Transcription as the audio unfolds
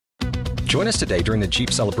Join us today during the Jeep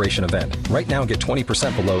Celebration event. Right now, get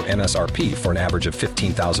 20% below MSRP for an average of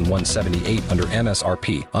 $15,178 under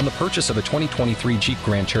MSRP on the purchase of a 2023 Jeep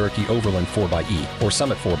Grand Cherokee Overland 4xE or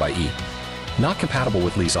Summit 4xE. Not compatible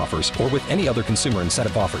with lease offers or with any other consumer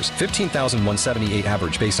incentive offers. $15,178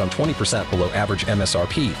 average based on 20% below average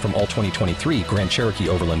MSRP from all 2023 Grand Cherokee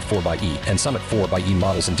Overland 4xE and Summit 4xE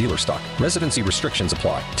models in dealer stock. Residency restrictions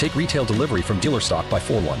apply. Take retail delivery from dealer stock by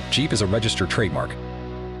 4/1. Jeep is a registered trademark.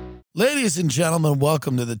 Ladies and gentlemen,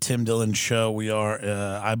 welcome to the Tim Dillon Show. We are,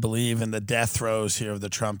 I believe, in the death throes here of the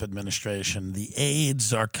Trump administration. The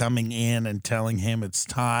aides are coming in and telling him it's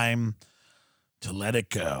time to let it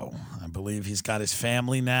go. I believe he's got his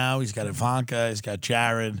family now. He's got Ivanka. He's got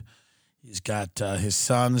Jared. He's got his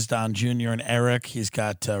sons, Don Jr. and Eric. He's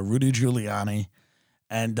got Rudy Giuliani,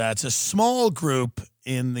 and it's a small group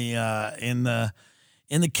in the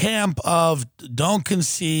camp of don't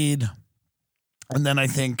concede. And then I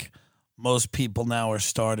think most people now are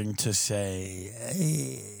starting to say,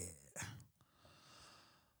 hey,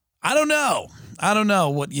 I don't know. I don't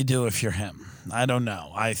know what you do if you're him. I don't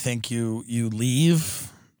know. I think you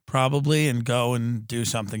leave probably and go and do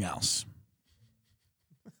something else.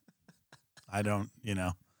 I don't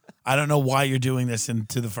know why you're doing this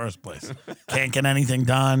into the first place. Can't get anything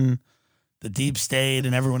done. The deep state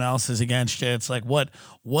and everyone else is against you. It's like, what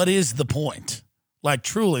is the point? Like,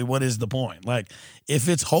 truly, what is the point? Like, if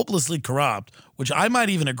it's hopelessly corrupt, which I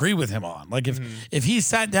might even agree with him on. Like, if he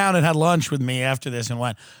sat down and had lunch with me after this and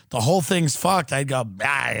went, the whole thing's fucked, I'd go,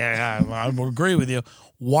 I would agree with you.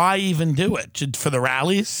 Why even do it? For the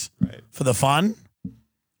rallies? Right. For the fun?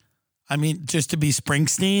 I mean, just to be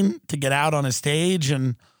Springsteen, to get out on a stage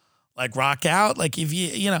and, like, rock out? Like, if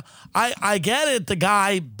I get it. The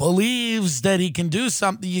guy believes that he can do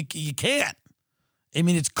something you can't. I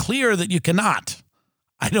mean, it's clear that you cannot.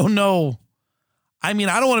 I don't know. I mean,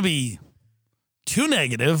 I don't want to be too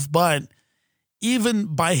negative, but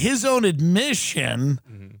even by his own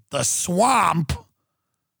admission, the swamp,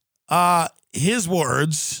 his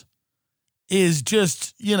words, is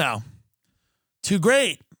just, too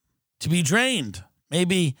great to be drained.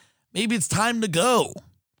 Maybe it's time to go.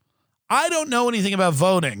 I don't know anything about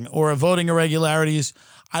voting or voting irregularities.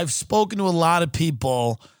 I've spoken to a lot of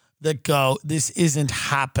people that go, this isn't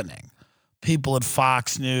happening. People at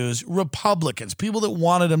Fox News, Republicans, people that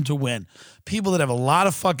wanted him to win, people that have a lot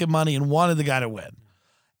of fucking money and wanted the guy to win.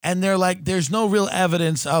 And they're like, there's no real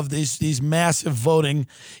evidence of these massive voting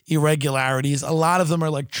irregularities. A lot of them are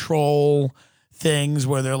like troll things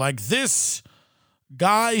where they're like, this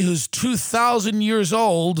guy who's 2,000 years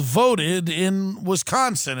old voted in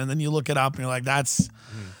Wisconsin. And then you look it up and you're like, that's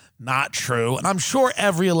not true. And I'm sure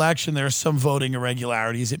every election there's some voting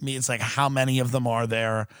irregularities. It means like how many of them are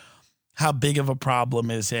there? How big of a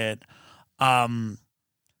problem is it? Recount.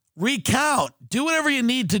 Do whatever you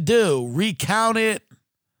need to do. Recount it.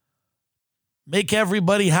 Make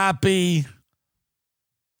everybody happy.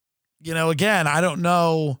 Again, I don't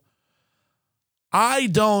know.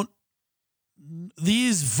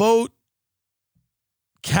 These vote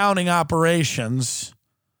counting operations,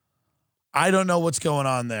 I don't know what's going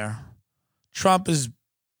on there. Trump has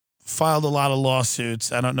filed a lot of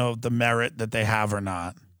lawsuits. I don't know the merit that they have or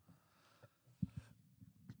not.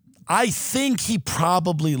 I think he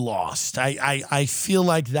probably lost. I feel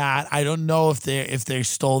like that. I don't know if they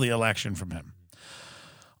stole the election from him.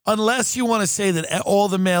 Unless you want to say that all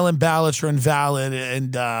the mail-in ballots are invalid,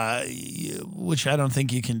 and which I don't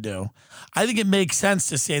think you can do. I think it makes sense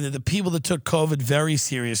to say that the people that took COVID very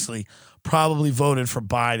seriously probably voted for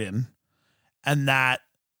Biden, and that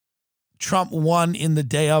Trump won in the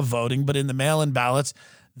day of voting, but in the mail-in ballots,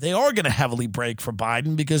 they are going to heavily break for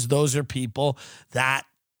Biden because those are people that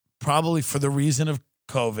probably for the reason of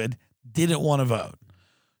COVID didn't want to vote.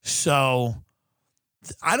 So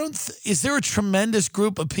is there a tremendous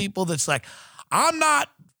group of people that's like, I'm not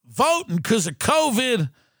voting because of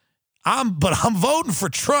COVID, but I'm voting for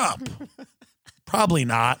Trump? Probably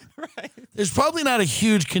not. Right. There's probably not a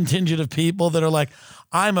huge contingent of people that are like,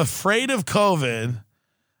 I'm afraid of COVID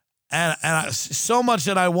and so much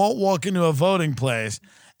that I won't walk into a voting place,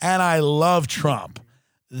 and I love Trump.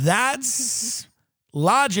 That's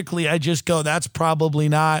logically, I just go, that's probably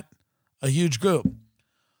not a huge group.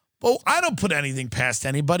 But I don't put anything past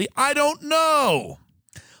anybody. I don't know.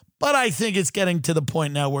 But I think it's getting to the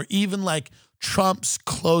point now where even like Trump's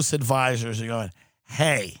close advisors are going,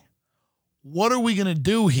 hey, what are we going to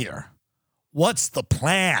do here? What's the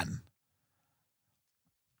plan?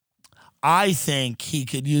 I think he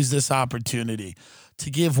could use this opportunity to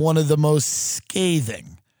give one of the most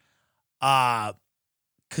scathing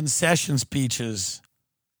concession speeches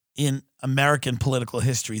in American political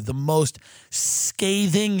history, the most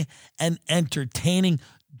scathing and entertaining.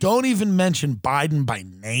 Don't even mention Biden by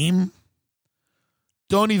name.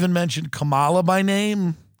 Don't even mention Kamala by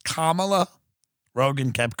name. Kamala.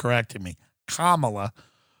 Rogan kept correcting me. Kamala.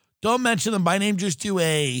 Don't mention them by name. Just do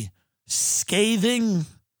a scathing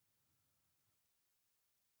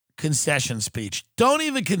concession speech. Don't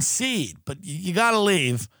even concede, but you got to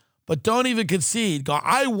leave. But don't even concede. Go,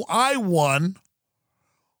 I won.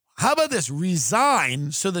 How about this?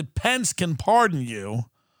 Resign so that Pence can pardon you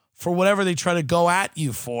for whatever they try to go at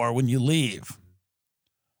you for when you leave.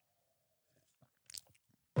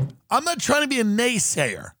 I'm not trying to be a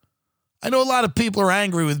naysayer. I know a lot of people are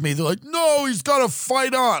angry with me. They're like, no, he's got to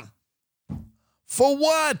fight on. For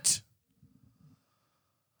what?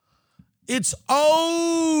 It's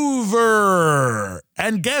over.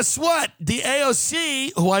 And guess what? The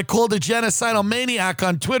AOC, who I called a genocidal maniac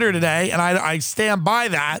on Twitter today, and I stand by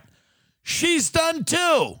that, she's done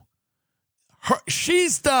too.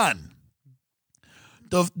 She's done.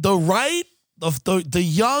 The right, the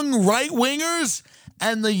young right-wingers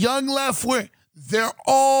and the young left-wing, they're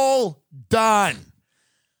all done.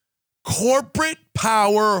 Corporate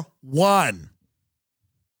power won.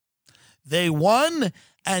 They won,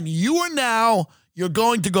 and you're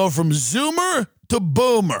going to go from Zoomer to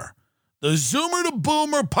Boomer. The Zoomer to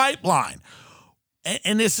Boomer pipeline.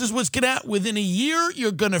 And this is what's going to happen. Within a year,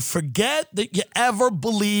 you're going to forget that you ever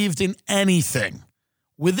believed in anything.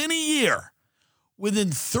 Within a year.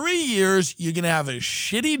 Within 3 years, you're going to have a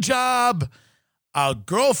shitty job, a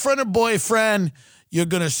girlfriend or boyfriend. You're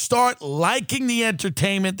going to start liking the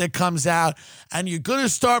entertainment that comes out, and you're going to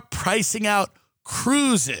start pricing out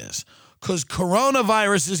cruises because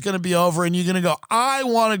coronavirus is going to be over, and you're going to go, I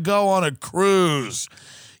want to go on a cruise.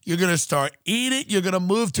 You're going to start eating. You're going to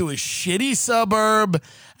move to a shitty suburb,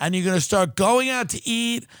 and you're going to start going out to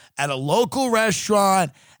eat at a local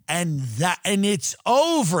restaurant, and it's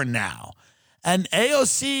over now. And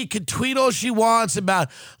AOC can tweet all she wants about,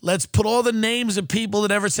 let's put all the names of people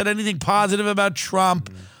that ever said anything positive about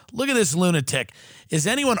Trump. Look at this lunatic. Is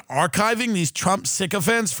anyone archiving these Trump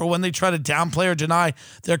sycophants for when they try to downplay or deny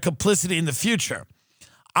their complicity in the future?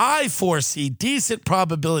 I foresee decent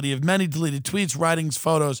probability of many deleted tweets, writings,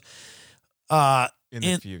 photos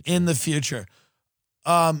in the future.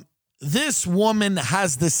 This woman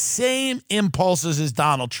has the same impulses as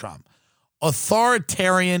Donald Trump.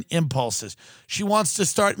 Authoritarian impulses. She wants to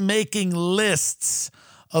start making lists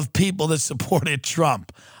of people that supported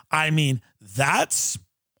Trump. I mean, that's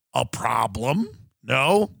a problem.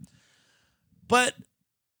 No. But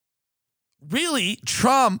really,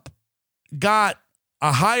 Trump got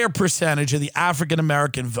a higher percentage of the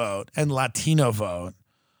African-American vote and Latino vote.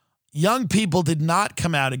 Young people did not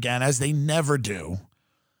come out again, as they never do.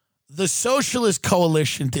 The socialist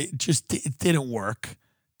coalition didn't work.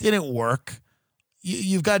 Didn't work.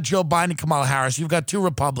 You've got Joe Biden and Kamala Harris. You've got two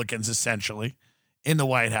Republicans, essentially, in the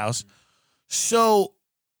White House. So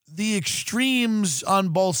the extremes on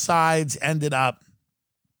both sides ended up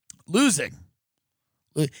losing.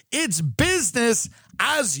 It's business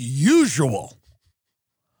as usual.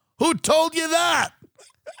 Who told you that?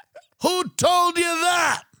 Who told you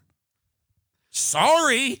that?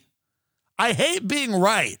 Sorry. I hate being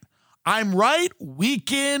right. I'm right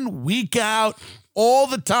week in, week out, all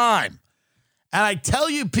the time. And I tell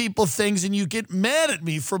you people things and you get mad at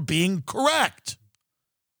me for being correct.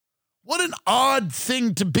 What an odd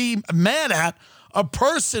thing to be mad at a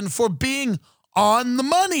person for being on the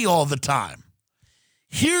money all the time.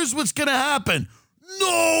 Here's what's going to happen.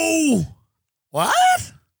 No.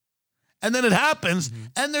 What? And then it happens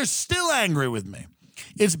and they're still angry with me.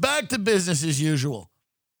 It's back to business as usual.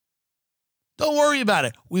 Don't worry about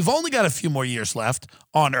it. We've only got a few more years left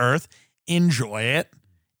on Earth. Enjoy it.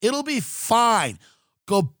 It'll be fine.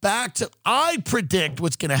 Go back to, I predict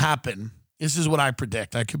what's going to happen. This is what I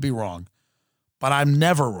predict. I could be wrong, but I'm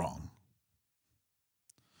never wrong.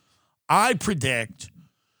 I predict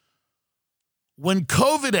when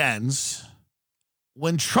COVID ends,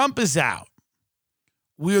 when Trump is out,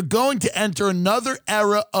 we are going to enter another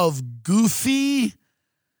era of goofy,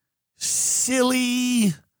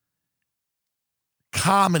 silly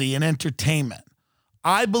comedy and entertainment.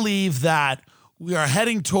 I believe that we are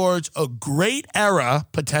heading towards a great era,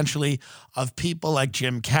 potentially, of people like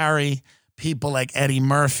Jim Carrey, people like Eddie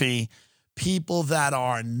Murphy, people that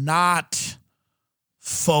are not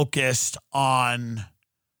focused on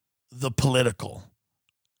the political,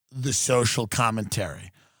 the social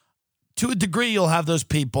commentary. To a degree, you'll have those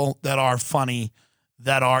people that are funny,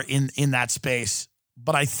 that are in that space.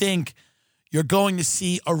 But I think you're going to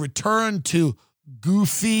see a return to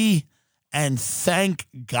goofy And thank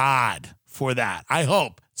God for that. I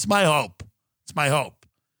hope. It's my hope. It's my hope.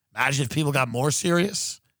 Imagine if people got more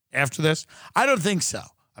serious after this. I don't think so.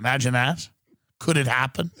 Imagine that. Could it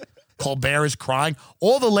happen? Colbert is crying.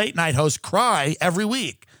 All the late night hosts cry every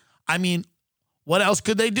week. I mean, what else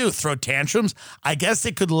could they do? Throw tantrums? I guess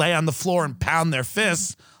they could lay on the floor and pound their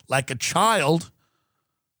fists like a child.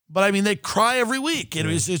 But I mean, they cry every week.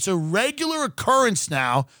 It's a regular occurrence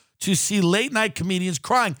now to see late night comedians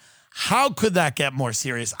crying. How could that get more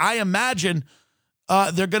serious? I imagine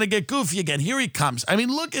they're going to get goofy again. Here he comes. I mean,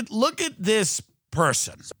 look at this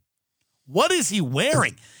person. What is he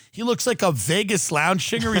wearing? He looks like a Vegas lounge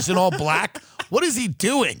singer. He's in all black. What is he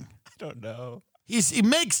doing? I don't know. He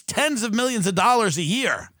makes tens of millions of dollars a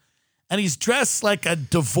year, and he's dressed like a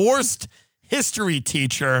divorced history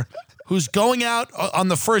teacher who's going out on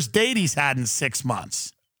the first date he's had in 6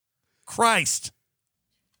 months. Christ.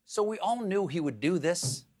 So we all knew he would do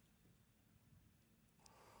this.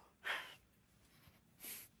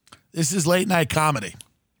 This is late night comedy.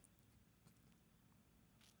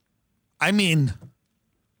 I mean,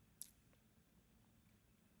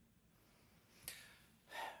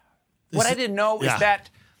 what I didn't know is that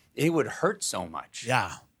it would hurt so much.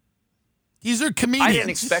 Yeah. These are comedians. I didn't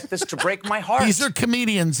expect this to break my heart. These are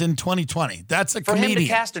comedians in 2020. That's a comedian. For him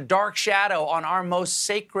to cast a dark shadow on our most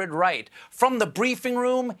sacred right. From the briefing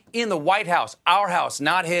room in the White House, our house,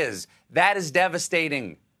 not his. That is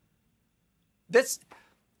devastating. This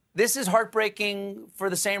is heartbreaking for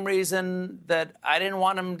the same reason that I didn't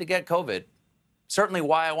want him to get COVID. Certainly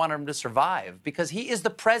why I wanted him to survive. Because he is the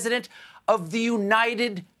president of the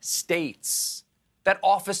United States. That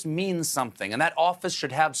office means something, and that office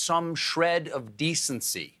should have some shred of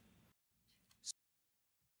decency.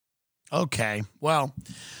 Okay, well,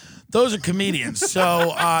 those are comedians.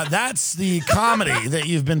 So that's the comedy that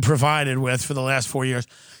you've been provided with for the last 4 years.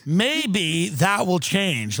 Maybe that will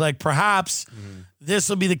change. Like perhaps this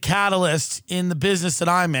will be the catalyst in the business that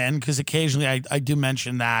I'm in, because occasionally I do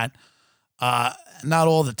mention that. Not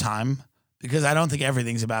all the time, because I don't think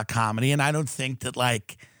everything's about comedy, and I don't think that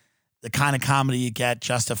like the kind of comedy you get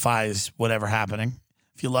justifies whatever happening.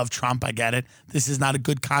 If you love Trump, I get it. This is not a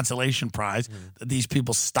good consolation prize that these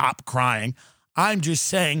people stop crying. I'm just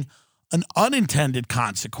saying an unintended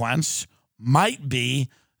consequence might be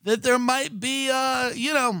that there might be,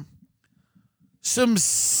 some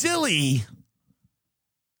silly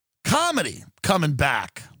comedy coming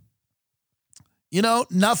back.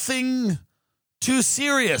 Nothing too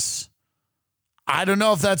serious. I don't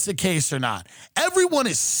know if that's the case or not. Everyone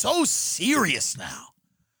is so serious now.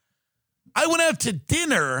 I went out to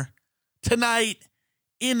dinner tonight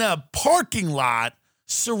in a parking lot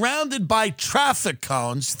surrounded by traffic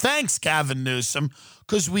cones. Thanks, Gavin Newsom,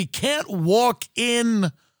 because we can't walk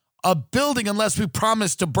in a building unless we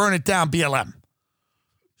promise to burn it down, BLM.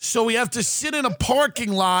 So we have to sit in a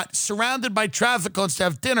parking lot surrounded by traffic cones to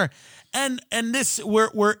have dinner. And this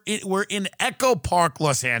we're in Echo Park,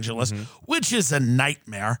 Los Angeles, which is a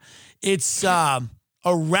nightmare. It's a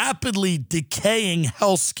rapidly decaying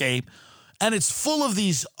hellscape, and it's full of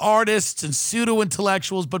these artists and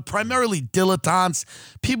pseudo-intellectuals, but primarily dilettantes,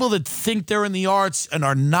 people that think they're in the arts and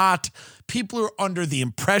are not. People who are under the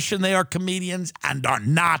impression they are comedians and are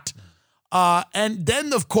not. And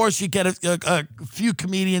then, of course, you get a few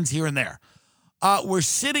comedians here and there. We're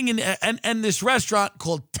sitting in and this restaurant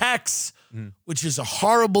called Tex, which is a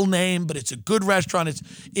horrible name, but it's a good restaurant.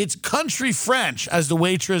 It's country French, as the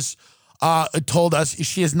waitress told us.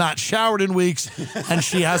 She has not showered in weeks, and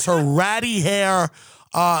she has her ratty hair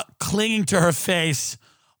clinging to her face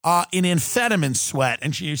in amphetamine sweat.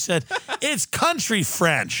 And she said, it's country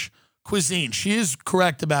French cuisine. She is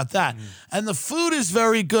correct about that. And the food is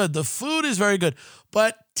very good.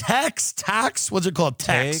 But Tax, what's it called?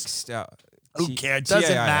 Tex. Who cares? It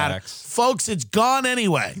doesn't matter. Folks, it's gone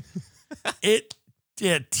anyway.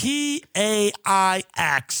 T-A-I-X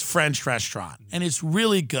French restaurant, and it's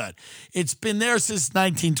really good. It's been there since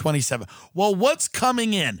 1927. Well, what's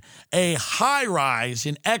coming in? A high-rise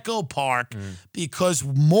in Echo Park because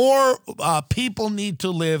more people need to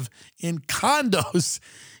live in condos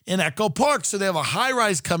in Echo Park. So they have a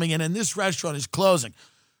high-rise coming in, and this restaurant is closing.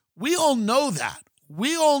 We all know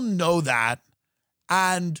that.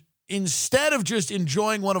 And instead of just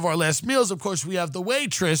enjoying one of our last meals, of course, we have the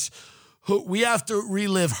waitress who we have to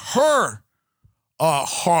relive her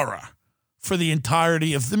horror for the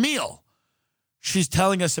entirety of the meal. She's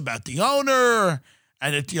telling us about the owner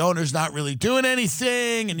and that the owner's not really doing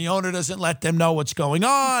anything, and the owner doesn't let them know what's going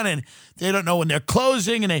on, and they don't know when they're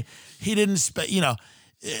closing, and he didn't,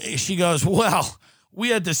 she goes, well, we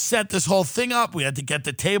had to set this whole thing up. We had to get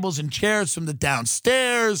the tables and chairs from the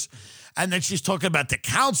downstairs. And then she's talking about the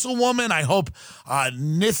councilwoman. I hope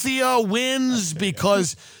Nithya wins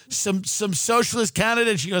because some socialist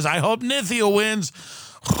candidate. She goes, I hope Nithya wins.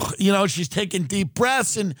 You know, she's taking deep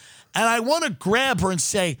breaths. And I want to grab her and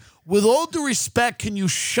say, with all due respect, can you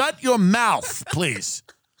shut your mouth, please?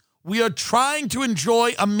 We are trying to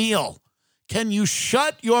enjoy a meal. Can you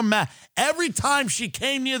shut your mouth? Every time she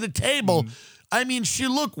came near the table, I mean, she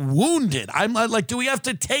looked wounded. I'm like, do we have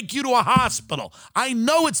to take you to a hospital? I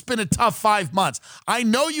know it's been a tough 5 months. I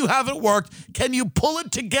know you haven't worked. Can you pull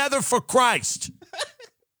it together for Christ?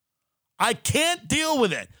 I can't deal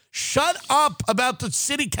with it. Shut up about the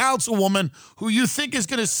city councilwoman who you think is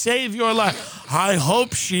going to save your life. I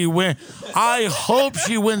hope she wins. I hope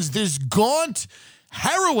she wins. This gaunt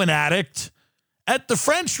heroin addict at the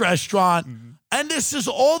French restaurant. And this is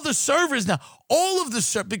all the servers now. All of the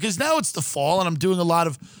servers, because now it's the fall and I'm doing a lot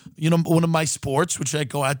of, one of my sports, which I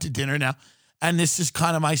go out to dinner now. And this is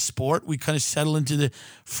kind of my sport. We kind of settle into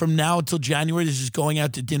from now until January, this is going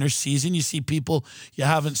out to dinner season. You see people you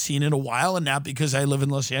haven't seen in a while. And now because I live in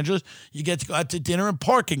Los Angeles, you get to go out to dinner in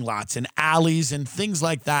parking lots and alleys and things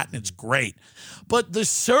like that. And it's great. But the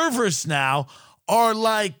servers now are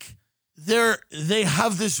like, they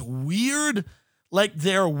have this weird, like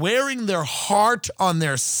they're wearing their heart on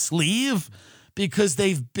their sleeve because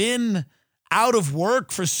they've been out of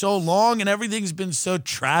work for so long and everything's been so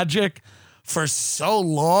tragic for so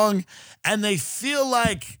long, and they feel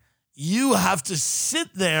like you have to sit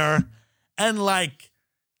there and like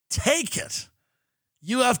take it.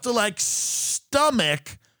 You have to like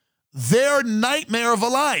stomach their nightmare of a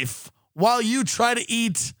life while you try to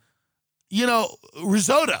eat,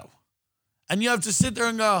 risotto. And you have to sit there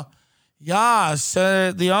and go, yeah,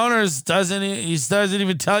 so the owner doesn't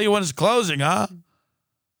even tell you when it's closing, huh?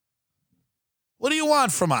 What do you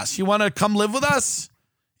want from us? You want to come live with us?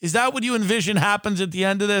 Is that what you envision happens at the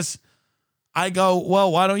end of this? I go,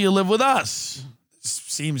 well, why don't you live with us?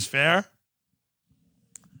 Seems fair.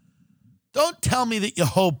 Don't tell me that you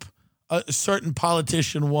hope a certain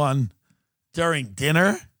politician won during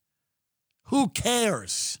dinner. Who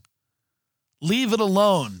cares? Leave it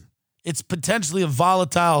alone. It's potentially a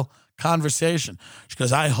volatile conversation. She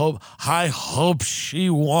goes, I hope she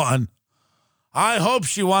won. I hope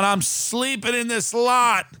she won. I'm sleeping in this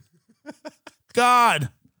lot. God.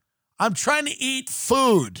 I'm trying to eat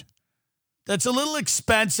food that's a little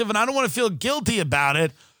expensive, and I don't want to feel guilty about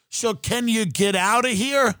it. So can you get out of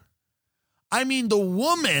here? I mean, the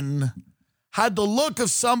woman had the look of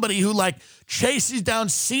somebody who, like, chases down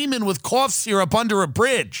semen with cough syrup under a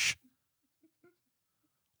bridge.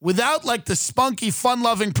 Without, like, the spunky,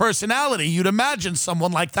 fun-loving personality you'd imagine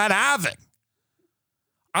someone like that having.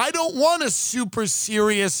 I don't want a super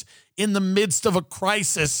serious, in the midst of a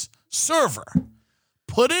crisis server.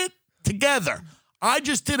 Put it together. I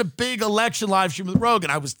just did a big election live stream with Rogan.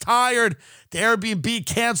 I was tired. The Airbnb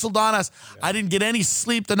canceled on us. Yeah. I didn't get any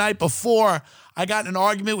sleep the night before. I got in an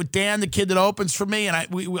argument with Dan, the kid that opens for me, and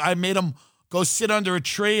I made him go sit under a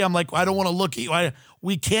tree. I'm like, I don't want to look at you.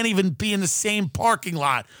 We can't even be in the same parking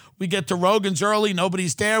lot. We get to Rogan's early.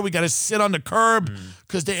 Nobody's there. We got to sit on the curb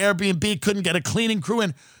because the Airbnb couldn't get a cleaning crew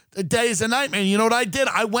in. The day is a nightmare. You know what I did?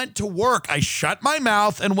 I went to work. I shut my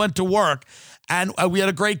mouth and went to work. And we had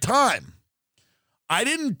a great time. I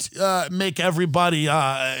didn't make everybody,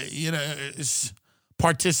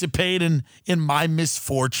 participate in my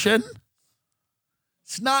misfortune.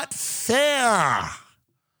 It's not fair.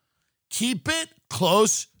 Keep it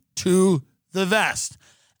close to the vest.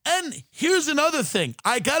 And here's another thing.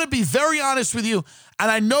 I got to be very honest with you, and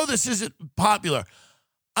I know this isn't popular.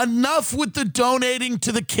 Enough with the donating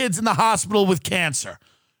to the kids in the hospital with cancer.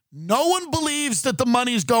 No one believes that the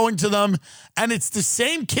money's going to them, and it's the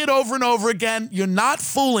same kid over and over again. You're not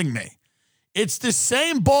fooling me. It's the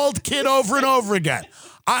same bald kid over and over again.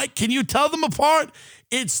 Can you tell them apart?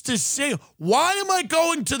 It's the same. Why am I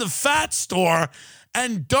going to the fat store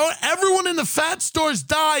and everyone in the fat store is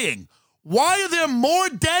dying? Why are there more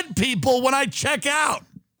dead people when I check out?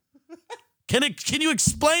 Can you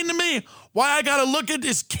explain to me why I got to look at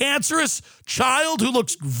this cancerous child who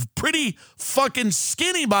looks pretty fucking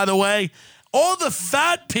skinny, by the way? All the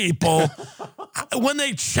fat people, when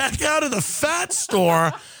they check out of the fat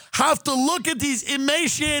store, have to look at these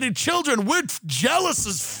emaciated children. We're jealous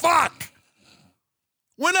as fuck.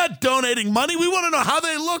 We're not donating money. We want to know how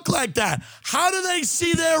they look like that. How do they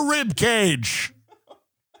see their rib cage?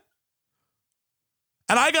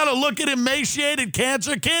 And I got to look at emaciated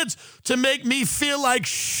cancer kids to make me feel like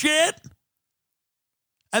shit?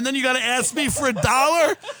 And then you got to ask me for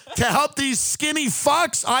 $1 to help these skinny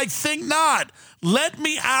fucks? I think not. Let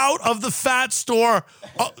me out of the fat store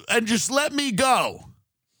and just let me go.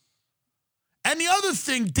 And the other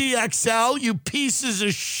thing, DXL, you pieces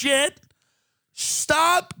of shit,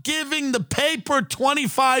 stop giving the paper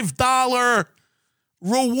 $25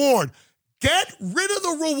 reward. Get rid of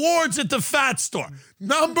the rewards at the fat store.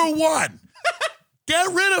 Number one,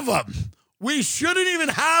 get rid of them. We shouldn't even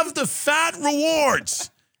have the fat rewards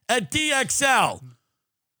at DXL.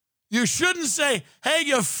 You shouldn't say, hey,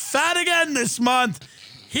 you're fat again this month.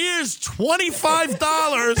 Here's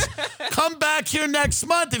 $25. Come back here next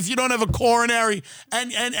month if you don't have a coronary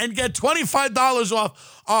and get $25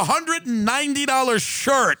 off a $190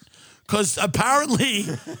 shirt because apparently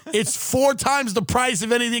it's 4 times the price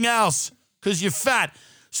of anything else because you're fat.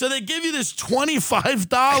 So they give you this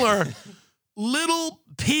 $25 little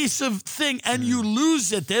piece of thing and you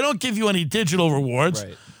lose it. They don't give you any digital rewards.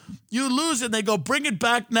 Right. You lose it. They go, bring it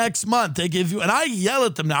back next month. They give you, and I yell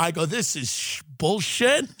at them now. I go, this is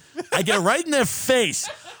bullshit. I get right in their face.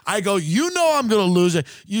 I go, you know I'm going to lose it.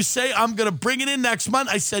 You say I'm going to bring it in next month.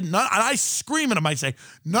 I said, none, and I scream at them. I say,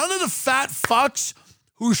 none of the fat fucks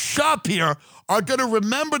who shop here are going to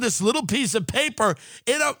remember this little piece of paper.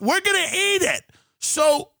 We're going to eat it.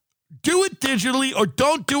 So do it digitally or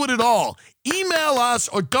don't do it at all. Email us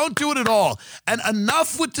or don't do it at all. And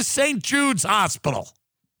enough with the St. Jude's Hospital.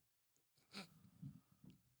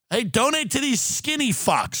 Hey, donate to these skinny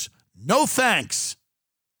fucks. No thanks.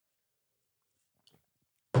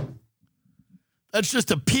 That's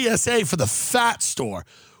just a PSA for the fat store,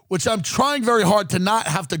 which I'm trying very hard to not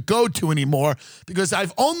have to go to anymore because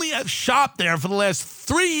I've only shopped there for the last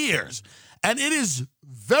 3 years. And it is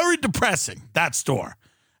very depressing, that store.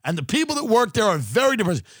 And the people that work there are very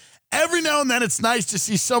depressing. Every now and then it's nice to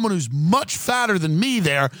see someone who's much fatter than me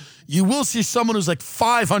there. You will see someone who's like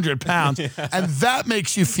 500 pounds, and that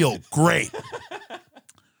makes you feel great.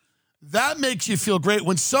 That makes you feel great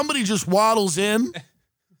when somebody just waddles in,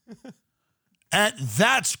 and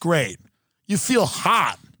that's great. You feel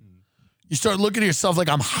hot. You start looking at yourself like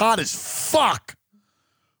I'm hot as fuck.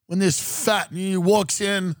 When this fat, he walks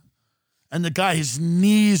in, and the guy, his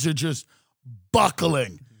knees are just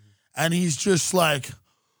buckling, and he's just like,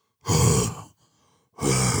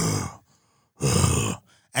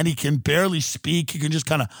 and he can barely speak. He can just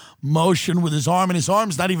kind of motion with his arm, and his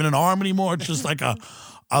arm's not even an arm anymore. It's just like a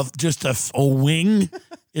wing.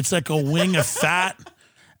 It's like a wing of fat,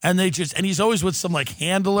 and he's always with some like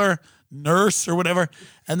handler, nurse or whatever,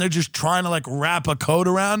 and they're just trying to like wrap a coat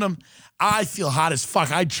around him. I feel hot as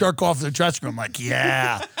fuck. I jerk off in the dressing room like,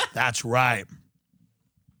 yeah, that's right.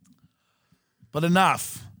 But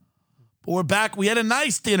enough. But we're back. We had a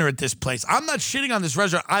nice dinner at this place. I'm not shitting on this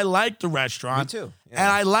restaurant. I like the restaurant. Me too. Yeah.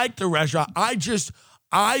 And I like the restaurant.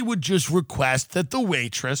 I would just request that the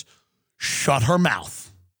waitress shut her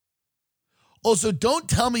mouth. Also, don't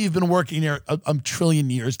tell me you've been working there a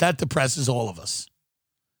trillion years. That depresses all of us.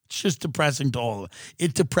 It's just depressing to all of us.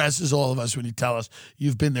 It depresses all of us when you tell us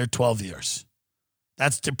you've been there 12 years.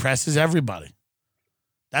 That depresses everybody.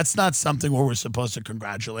 That's not something where we're supposed to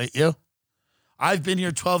congratulate you. I've been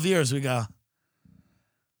here 12 years. We go,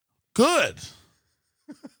 good.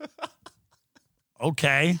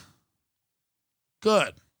 Okay.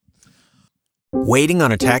 Good. Waiting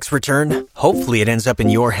on a tax return? Hopefully it ends up in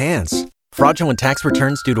your hands. Fraudulent tax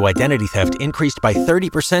returns due to identity theft increased by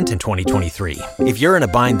 30% in 2023. If you're in a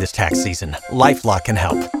bind this tax season, LifeLock can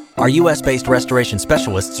help. Our U.S.-based restoration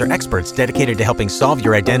specialists are experts dedicated to helping solve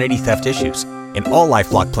your identity theft issues. And all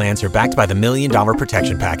LifeLock plans are backed by the $1 Million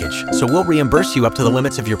Protection Package. So we'll reimburse you up to the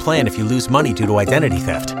limits of your plan if you lose money due to identity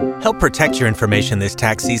theft. Help protect your information this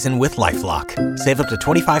tax season with LifeLock. Save up to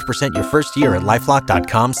 25% your first year at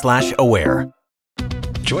LifeLock.com/aware.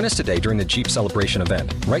 Join us today during the Jeep Celebration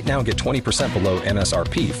event. Right now, get 20% below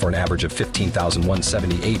MSRP for an average of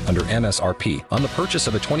 $15,178 under MSRP on the purchase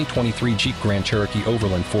of a 2023 Jeep Grand Cherokee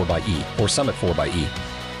Overland 4xE or Summit 4xE.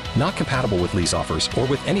 Not compatible with lease offers or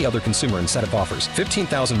with any other consumer incentive offers.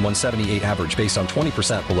 $15,178 average based on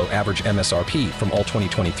 20% below average MSRP from all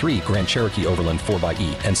 2023 Grand Cherokee Overland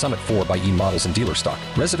 4xE and Summit 4xE models in dealer stock.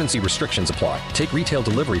 Residency restrictions apply. Take retail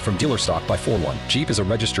delivery from dealer stock by 4/1. Jeep is a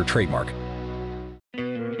registered trademark.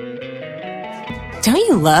 Don't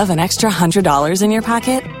you love an extra $100 in your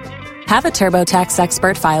pocket? Have a TurboTax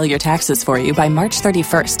expert file your taxes for you by March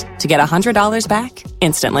 31st to get $100 back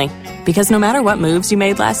instantly. Because no matter what moves you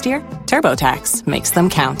made last year, TurboTax makes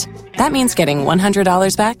them count. That means getting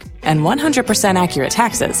 $100 back and 100% accurate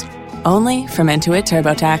taxes only from Intuit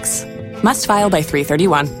TurboTax. Must file by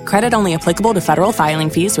 3/31. Credit only applicable to federal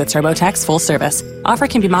filing fees with TurboTax full service. Offer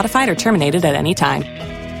can be modified or terminated at any time.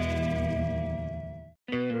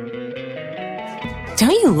 Don't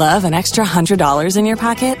you love an extra $100 in your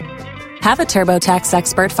pocket? Have a TurboTax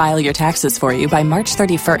expert file your taxes for you by March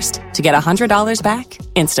 31st to get $100 back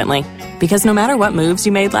instantly. Because no matter what moves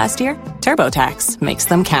you made last year, TurboTax makes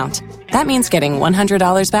them count. That means getting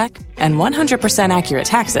 $100 back and 100% accurate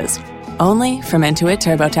taxes only from Intuit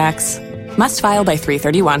TurboTax. Must file by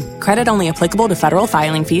 3/31. Credit only applicable to federal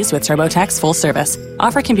filing fees with TurboTax full service.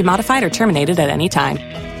 Offer can be modified or terminated at any time.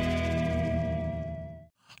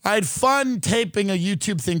 I had fun taping a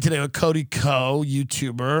YouTube thing today with Cody Ko,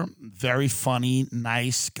 YouTuber. Very funny,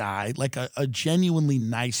 nice guy. Like a genuinely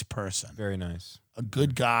nice person. Very nice. A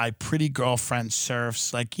good guy, pretty girlfriend,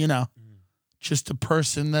 surfs. Like, you know, just a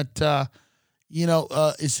person that,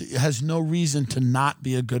 has no reason to not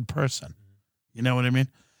be a good person. You know what I mean?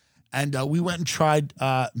 And we went and tried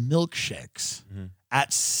milkshakes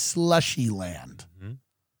at Slushy Land.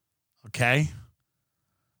 Okay?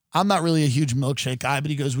 I'm not really a huge milkshake guy,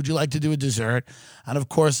 but he goes, would you like to do a dessert? And of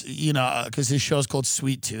course, you know, because his show's called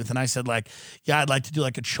Sweet Tooth. And I said, like, yeah, I'd like to do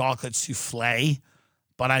like a chocolate souffle.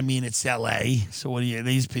 But I mean, it's LA. So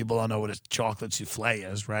these people don't know what a chocolate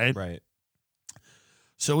souffle is, right? Right.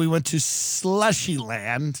 So we went to Slushy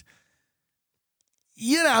Land.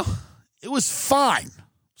 You know, it was fine.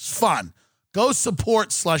 It was fun. Go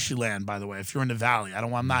support Slushy Land, by the way, if you're in the Valley.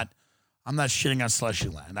 I'm not shitting on Slushy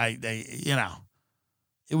Land.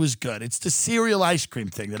 It was good. It's the cereal ice cream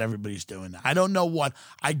thing that everybody's doing. I don't know what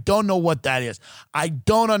that is. I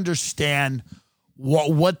don't understand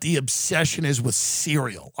what the obsession is with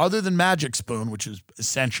cereal, other than Magic Spoon, which is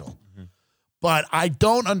essential. But I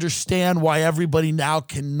don't understand why everybody now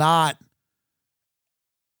cannot.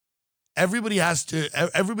 Everybody's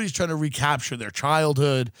trying to recapture their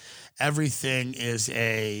childhood. Everything is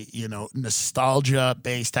a,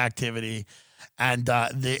 nostalgia-based activity. And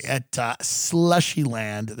at Slushy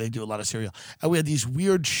Land, they do a lot of cereal. And we had these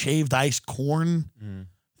weird shaved ice corn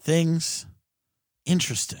things.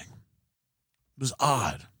 Interesting. It was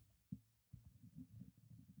odd.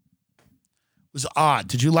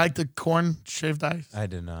 Did you like the corn shaved ice? I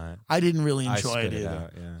did not. I didn't really enjoy it either.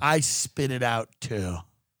 Out, yeah. I spit it out too.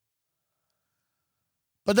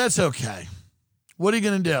 But that's okay. What are you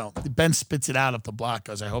going to do? Ben spits it out up the block.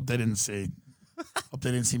 Goes, I hope they didn't see. Hope they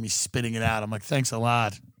didn't see me spitting it out. I'm like, thanks a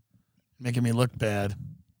lot. Making me look bad.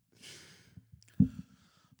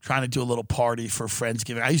 Trying to do a little party for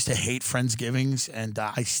Friendsgiving. I used to hate Friendsgivings, and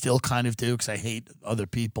I still kind of do because I hate other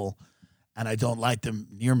people, and I don't like them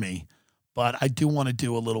near me. But I do want to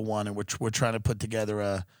do a little one, and we're trying to put together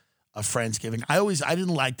a Friendsgiving. I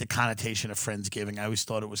didn't like the connotation of Friendsgiving. I always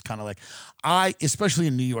thought it was kind of like, especially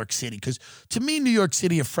in New York City, because to me, New York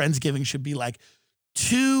City, a Friendsgiving should be like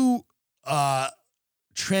two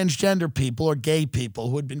transgender people or gay people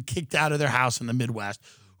who had been kicked out of their house in the Midwest,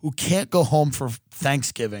 who can't go home for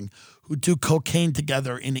Thanksgiving, who do cocaine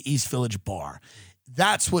together in the East Village bar.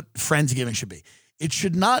 That's what Friendsgiving should be. It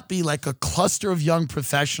should not be like a cluster of young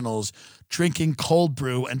professionals drinking cold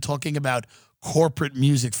brew and talking about corporate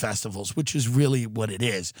music festivals, which is really what it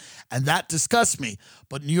is. And that disgusts me.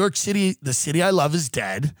 But New York City, the city I love, is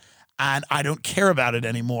dead, and I don't care about it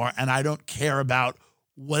anymore, and I don't care about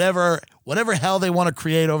whatever hell they want to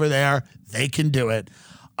create over there. They can do it.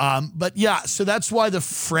 But yeah, so that's why the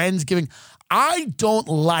Friendsgiving, I don't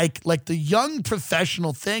like the young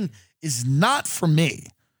professional thing is not for me.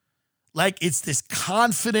 Like, it's this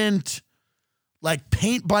confident, like,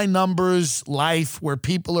 paint by numbers life where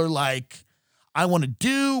people are like, I want to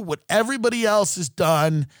do what everybody else has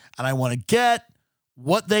done, and I want to get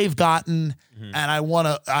what they've gotten, and I want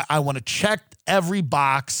to check every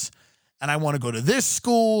box, and I want to go to this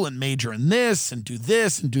school and major in this and do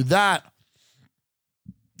that.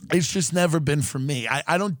 It's just never been for me.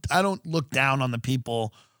 I don't look down on the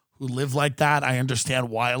people who live like that. I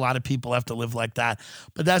understand why a lot of people have to live like that,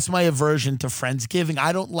 but that's my aversion to Friendsgiving.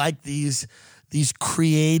 I don't like these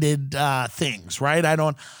created things, right? I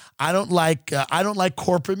don't like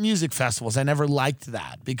corporate music festivals. I never liked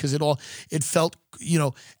that because it felt,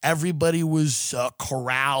 everybody was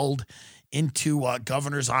corralled into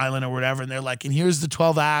Governor's Island or whatever, and they're like, and here's the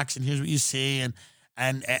 12 acts, and here's what you see, and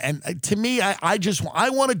to me, I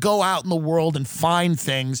want to go out in the world and find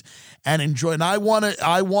things and enjoy. And I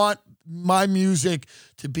want my music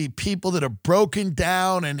to be people that are broken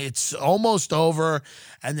down and it's almost over,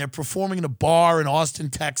 and they're performing in a bar in Austin,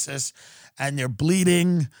 Texas, and they're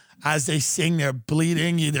bleeding as they sing. They're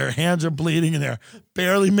bleeding. Their hands are bleeding, and they're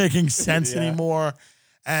barely making sense anymore.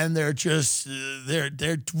 And they're just,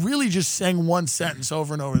 they're really just saying one sentence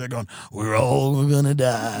over and over. They're going, we're all going to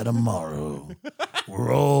die tomorrow.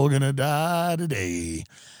 We're all going to die today.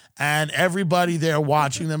 And everybody there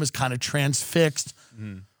watching them is kind of transfixed.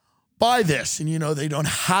 buy this, and they don't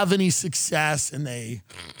have any success and they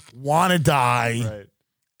want to die. Right.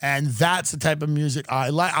 And that's the type of music I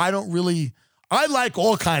like. I like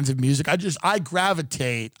all kinds of music. I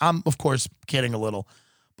gravitate. I'm, of course, kidding a little,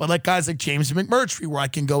 but like guys like James McMurtry, where I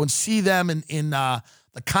can go and see them in the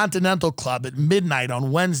Continental Club at midnight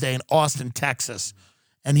on Wednesday in Austin, Texas.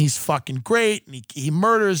 And he's fucking great, and he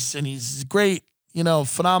murders, and he's great,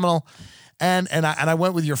 phenomenal. And I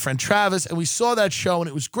went with your friend Travis, and we saw that show, and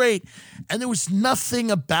it was great. And there was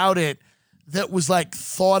nothing about it that was like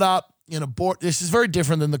thought up in a board. This is very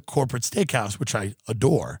different than the corporate steakhouse, which I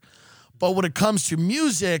adore. But when it comes to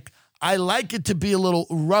music, I like it to be a little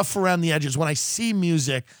rough around the edges when I see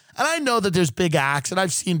music. And I know that there's big acts, and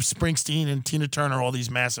I've seen Springsteen and Tina Turner, all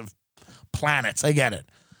these massive planets. I get it.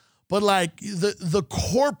 But like the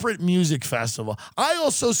corporate music festival, I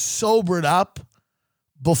also sobered up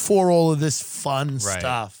before all of this fun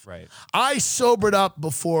stuff. Right. I sobered up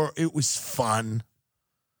before it was fun,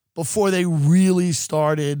 before they really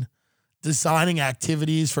started designing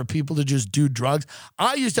activities for people to just do drugs.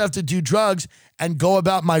 I used to have to do drugs and go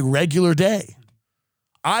about my regular day.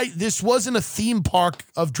 This wasn't a theme park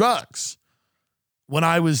of drugs. When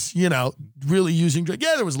I was, really using drugs.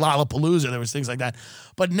 Yeah, there was Lollapalooza, there was things like that.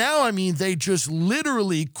 But now, they just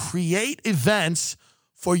literally create events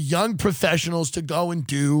for young professionals to go and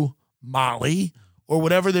do Molly or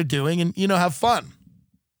whatever they're doing and, have fun.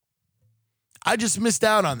 I just missed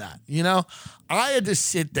out on that, I had to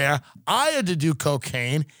sit there. I had to do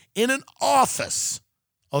cocaine in an office,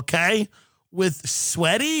 okay, with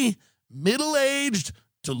sweaty, middle-aged,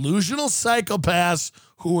 delusional psychopaths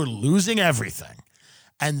who were losing everything.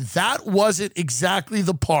 And that wasn't exactly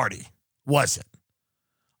the party, was it?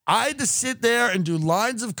 I had to sit there and do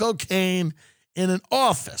lines of cocaine in an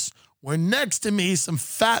office where next to me some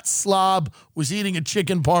fat slob was eating a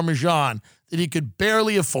chicken parmesan that he could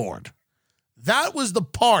barely afford. That was the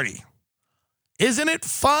party. Isn't it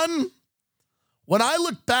fun? When I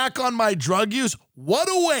look back on my drug use, what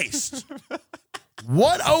a waste.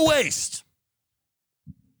 What a waste.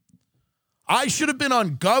 I should have been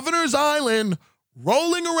on Governor's Island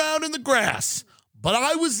rolling around in the grass, but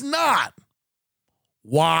I was not.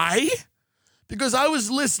 Why? Because I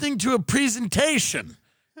was listening to a presentation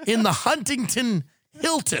in the Huntington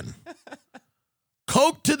Hilton,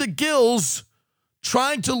 coke to the gills,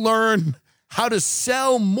 trying to learn how to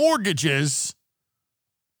sell mortgages.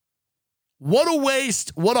 What a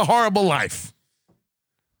waste. What a horrible life.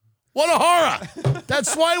 What a horror.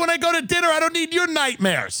 That's why when I go to dinner, I don't need your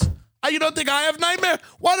nightmares. You don't think I have nightmares?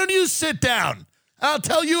 Why don't you sit down? I'll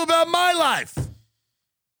tell you about my life.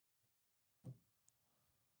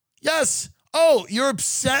 Yes. Oh, you're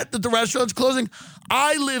upset that the restaurant's closing?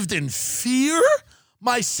 I lived in fear.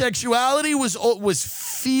 My sexuality was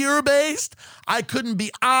fear-based. I couldn't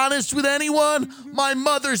be honest with anyone. My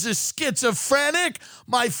mother's a schizophrenic.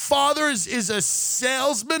 My father is a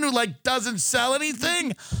salesman who doesn't sell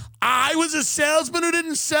anything. I was a salesman who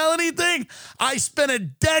didn't sell anything. I spent a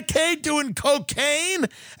decade doing cocaine,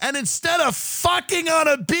 and instead of fucking on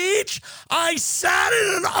a beach, I sat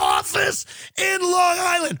in an office in Long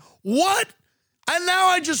Island. What? And now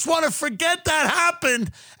I just want to forget that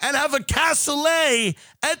happened and have a cassoulet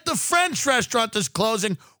at the French restaurant that's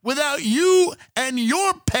closing without you and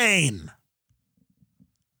your pain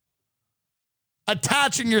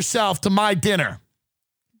attaching yourself to my dinner.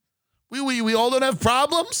 We all don't have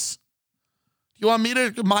problems? You want me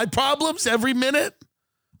to, my problems every minute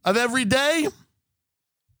of every day?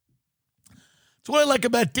 That's what I like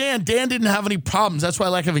about Dan. Dan didn't have any problems. That's why I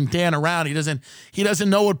like having Dan around. He doesn't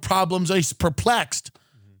know what problems are. He's perplexed.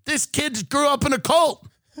 This kid grew up in a cult.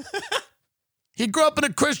 He grew up in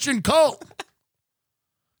a Christian cult.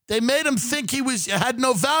 They made him think he had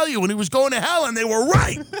no value and he was going to hell, and they were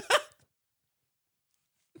right.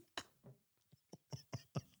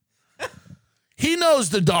 He knows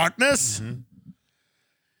the darkness. Mm-hmm.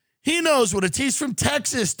 He knows what it's. He's from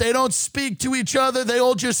Texas. They don't speak to each other. They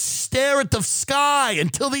all just stare at the sky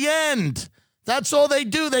until the end. That's all they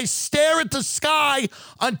do. They stare at the sky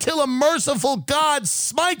until a merciful God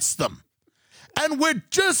smites them. And we're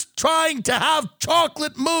just trying to have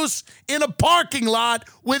chocolate mousse in a parking lot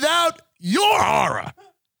without your horror.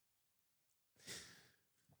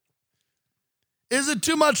 Is it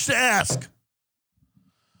too much to ask?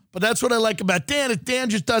 But that's what I like about Dan. Dan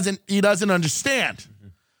just doesn't understand.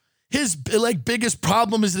 His biggest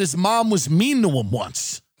problem is that his mom was mean to him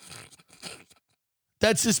once.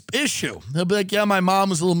 That's his issue. He'll be like, yeah, my mom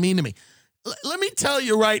was a little mean to me. Let me tell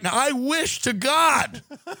you right now, I wish to God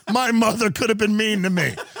my mother could have been mean to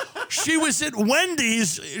me. She was at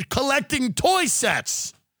Wendy's collecting toy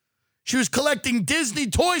sets. She was collecting Disney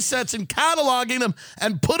toy sets and cataloging them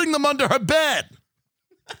and putting them under her bed.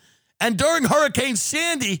 And during Hurricane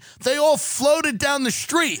Sandy, they all floated down the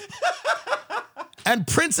street. And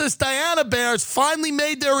Princess Diana bears finally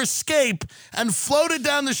made their escape and floated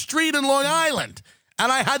down the street in Long Island.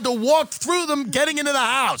 And I had to walk through them getting into the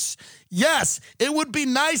house. Yes, it would be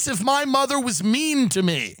nice if my mother was mean to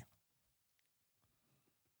me.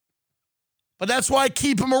 But that's why I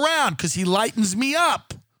keep him around, because he lightens me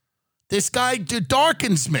up. This guy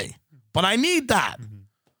darkens me. But I need that.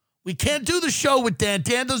 We can't do the show with Dan.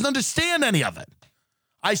 Dan doesn't understand any of it.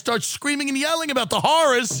 I start screaming and yelling about the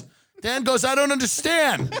horrors. Dan goes, I don't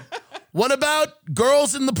understand. What about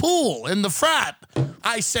girls in the pool, in the frat?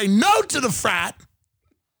 I say no to the frat.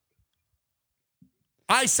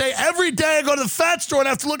 I say every day I go to the fat store and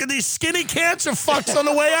have to look at these skinny cancer fucks on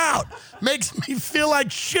the way out. Makes me feel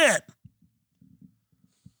like shit.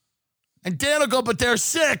 And Dan will go, but they're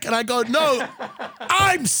sick. And I go, no,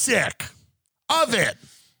 I'm sick of it.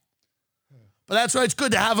 But that's why it's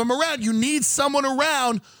good to have him around. You need someone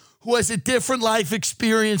around who has a different life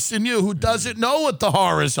experience than you, who doesn't know what the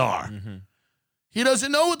horrors are. Mm-hmm. He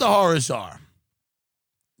doesn't know what the horrors are.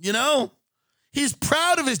 You know? He's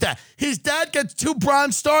proud of his dad. His dad gets 2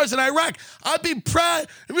 Bronze Stars in Iraq. I'd be proud.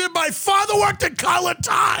 My father worked at Color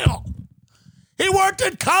Tile. He worked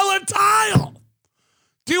at Color Tile.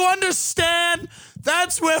 Do you understand?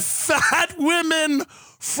 That's where fat women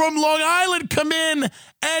from Long Island come in, and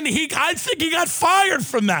I think he got fired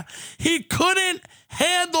from that. He couldn't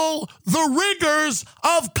handle the rigors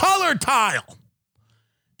of Color Tile.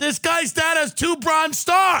 This guy's dad has 2 Bronze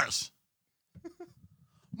Stars.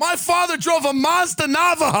 My father drove a Mazda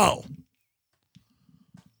Navajo.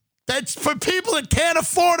 That's for people that can't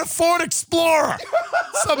afford a Ford Explorer.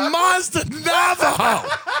 It's a Mazda Navajo.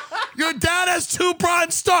 Your dad has 2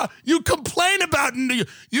 Bronze Stars. You complain about it.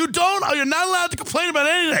 You're not allowed to complain about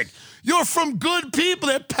anything. You're from good people.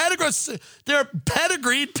 They're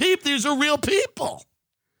pedigreed people. These are real people.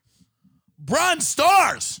 Bronze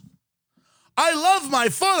Stars. I love my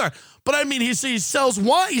father, but I mean, he sells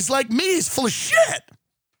wine. He's like me. He's full of shit.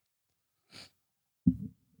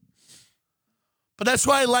 But that's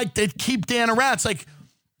why I like to keep Dan around. It's like,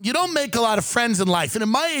 you don't make a lot of friends in life. And at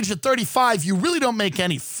my age at 35, you really don't make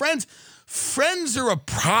any friends. Friends are a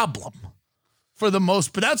problem for the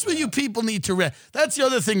most, but that's what you people need to That's the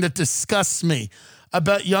other thing that disgusts me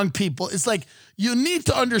about young people. It's like, you need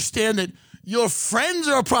to understand that your friends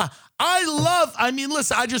are a problem.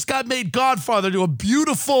 Listen, I just got made godfather to a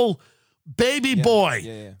beautiful baby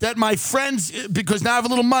boy that my friends, because now I have a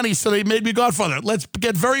little money, so they made me godfather. Let's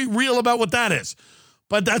get very real about what that is.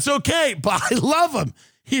 But that's okay. But I love him.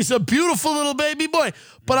 He's a beautiful little baby boy.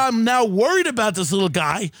 But I'm now worried about this little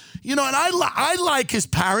guy. You know, and I like his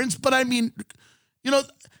parents, but I mean,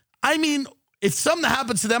 if something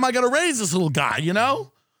happens to them, I got to raise this little guy, you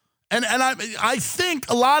know? And I think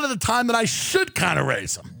a lot of the time that I should kind of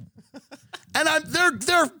raise him. And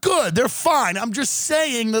they're good. They're fine. I'm just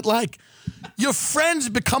saying that, like, your friends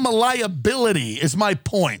become a liability is my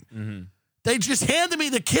point. Mm-hmm. They just handed me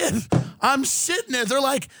the kid. I'm sitting there. They're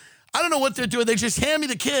like, I don't know what they're doing. They just hand me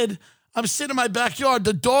the kid. I'm sitting in my backyard.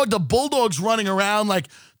 The bulldog's running around, like,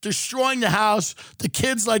 destroying the house. The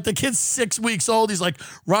kid's 6 weeks old. He's, like,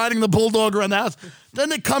 riding the bulldog around the house. Then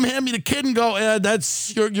they come hand me the kid and go,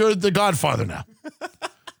 you're the godfather now.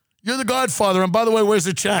 You're the godfather. And by the way, where's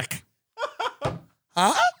the check?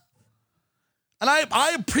 Huh? And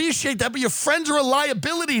I appreciate that, but your friends are a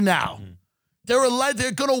liability now. They're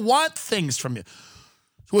going to want things from you.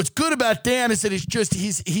 So what's good about Dan is that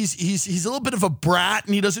he's a little bit of a brat,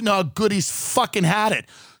 and he doesn't know how good he's fucking had it.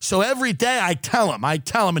 So every day I tell him,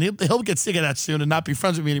 and he'll get sick of that soon and not be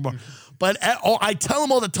friends with me anymore. But I tell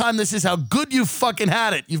him all the time, this is how good you fucking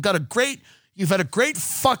had it. You've had a great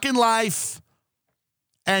fucking life,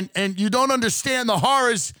 and you don't understand the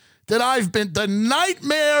horrors that I've been, the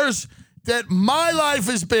nightmares that my life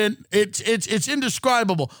has been. It's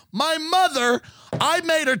indescribable. My mother, I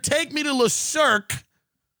made her take me to Le Cirque.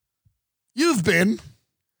 You've been.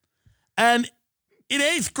 And in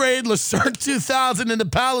 8th grade, Le Cirque 2000 in the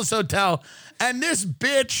Palace Hotel, and this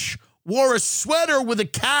bitch wore a sweater with a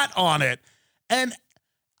cat on it. And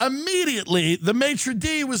immediately, the maitre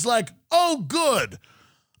d' was like, oh, good.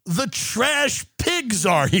 The trash pigs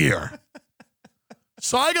are here.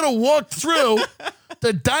 So I got to walk through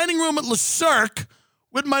the dining room at Le Cirque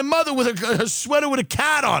with my mother with a sweater with a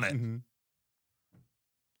cat on it. Mm-hmm.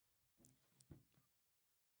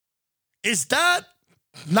 Is that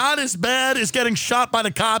not as bad as getting shot by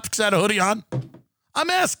the cops because I had a hoodie on? I'm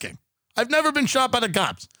asking. I've never been shot by the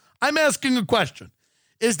cops. I'm asking a question.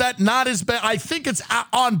 Is that not as bad? I think it's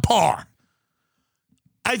on par.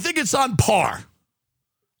 I think it's on par.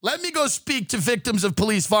 Let me go speak to victims of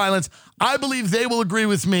police violence. I believe they will agree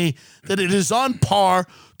with me that it is on par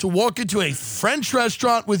to walk into a French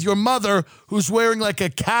restaurant with your mother who's wearing like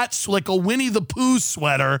a Winnie the Pooh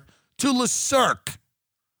sweater to Le Cirque.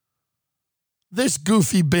 This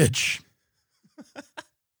goofy bitch.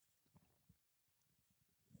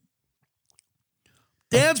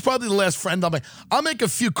 Dan's probably the last friend I'll make. I'll make a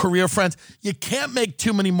few career friends. You can't make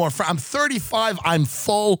too many more friends. I'm 35. I'm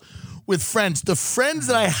full with friends. The friends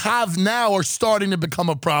that I have now are starting to become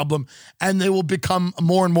a problem, and they will become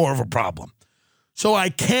more and more of a problem. So I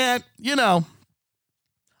can't,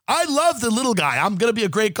 I love the little guy. I'm going to be a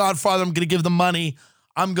great godfather. I'm going to give them money.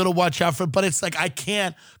 I'm going to watch out for it. But it's like I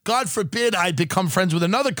can't. God forbid I become friends with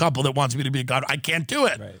another couple that wants me to be a god. I can't do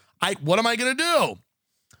it. Right. What am I going to do?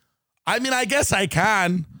 I mean, I guess I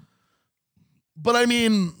can. But I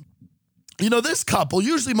mean, this couple,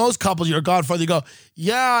 usually most couples, you're a godfather, you go,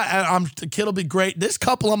 yeah, and the kid will be great. This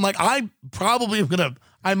couple, I'm like, I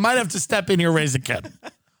might have to step in here and raise a kid.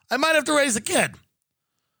 I might have to raise a kid.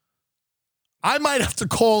 I might have to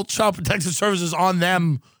call Child Protective Services on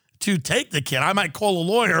them to take the kid. I might call a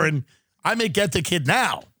lawyer and I may get the kid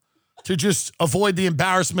now to just avoid the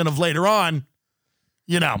embarrassment of later on.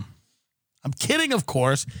 I'm kidding, of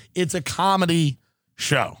course. It's a comedy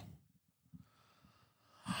show.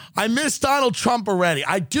 I miss Donald Trump already.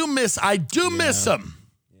 I do miss him.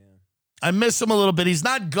 Yeah. I miss him a little bit. He's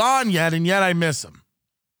not gone yet, and yet I miss him.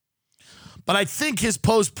 But I think his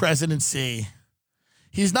post-presidency,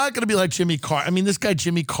 he's not going to be like Jimmy Carter. I mean, this guy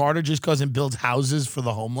Jimmy Carter just goes and builds houses for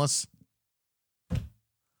the homeless.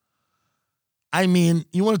 I mean,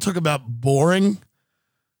 you want to talk about boring?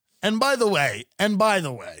 And by the way,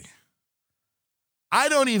 I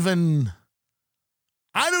don't even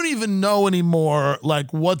know anymore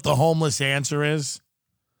like what the homeless answer is.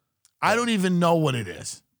 I don't even know what it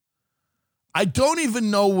is. I don't even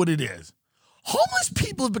know what it is. Homeless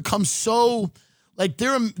people have become so like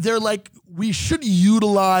they're like we should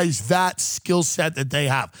utilize that skill set that they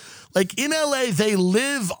have. Like in LA, they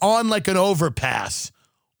live on like an overpass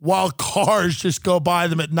while cars just go by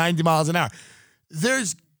them at 90 miles an hour.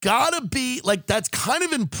 There's gotta be like that's kind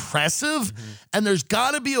of impressive, and there's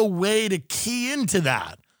gotta be a way to key into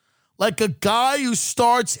that. Like a guy who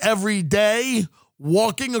starts every day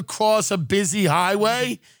walking across a busy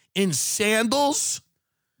highway in sandals,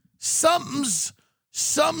 something's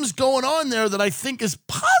going on there that I think is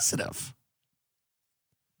positive.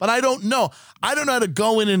 But I don't know. I don't know how to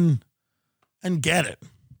go in and get it.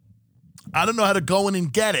 I don't know how to go in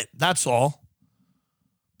and get it. That's all.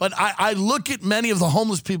 But I look at many of the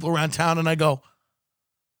homeless people around town and I go,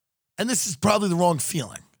 and this is probably the wrong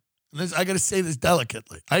feeling. I got to say this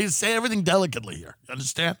delicately. I say everything delicately here. You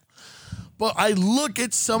understand? But I look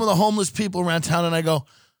at some of the homeless people around town and I go,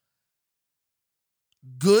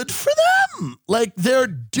 good for them. Like they're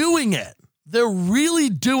doing it. They're really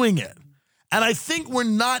doing it. And I think we're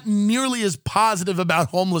not nearly as positive about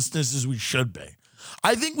homelessness as we should be.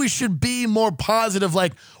 I think we should be more positive.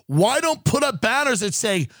 Like, why don't put up banners that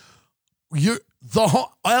say, "You're the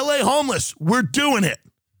LA homeless, we're doing it"?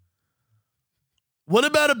 What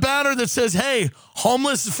about a banner that says, "Hey,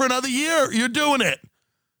 homeless for another year, you're doing it.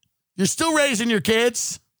 You're still raising your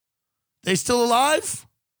kids. They still alive?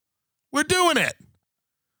 We're doing it."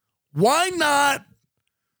 Why not?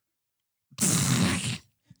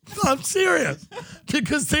 I'm serious.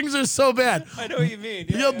 Because things are so bad. I know what you mean.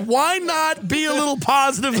 Why not be a little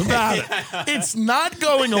positive about it? It's not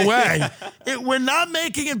going away. We're not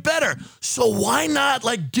making it better. So why not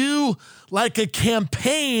do like a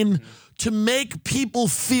campaign to make people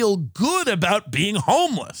feel good about being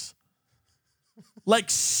homeless? Like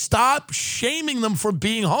stop shaming them for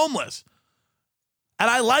being homeless. And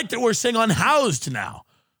I like that we're saying unhoused now.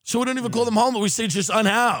 So we don't even call them homeless. We say just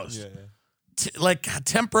unhoused. Yeah. Like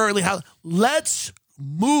temporarily housed. Let's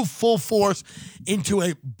move full force into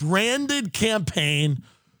a branded campaign.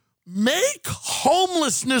 Make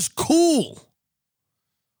homelessness cool.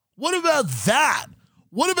 What about that?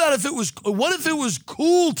 What if it was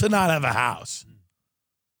cool to not have a house?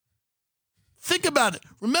 Think about it.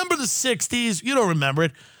 Remember the 60s? You don't remember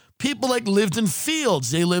it. People lived in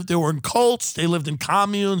fields. They were in cults. They lived in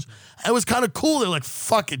communes. It was kind of cool. They're like,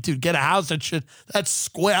 fuck it, dude, get a house. That's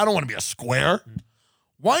square. I don't want to be a square.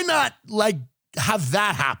 Why not have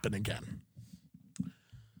that happen again?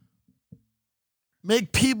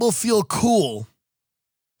 Make people feel cool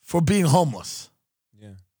for being homeless.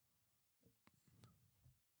 Yeah.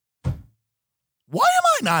 Why am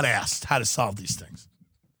I not asked how to solve these things?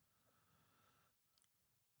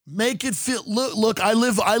 Make it feel, look, I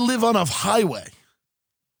live on a highway.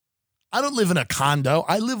 I don't live in a condo.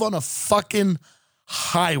 I live on a fucking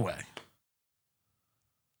highway.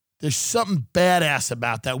 There's something badass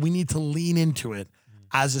about that. We need to lean into it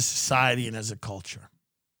as a society and as a culture.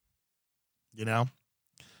 You know?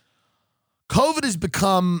 COVID has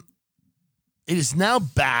become, it is now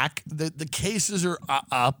back. The cases are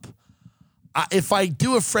up. If I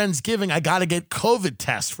do a Friendsgiving, I got to get COVID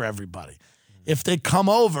tests for everybody. If they come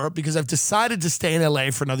over, because I've decided to stay in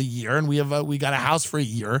LA for another year, and we got a house for a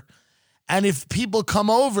year. And if people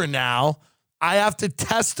come over now, I have to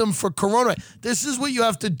test them for corona. This is what you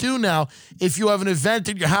have to do now. If you have an event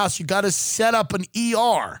at your house, you got to set up an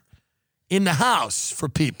ER in the house for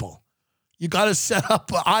people. You got to set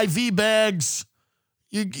up IV bags.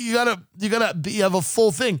 You have a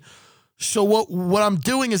full thing. So what I'm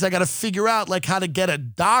doing is I got to figure out like how to get a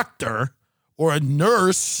doctor or a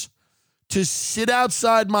nurse to sit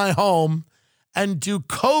outside my home and do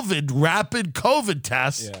rapid COVID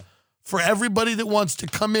tests for everybody that wants to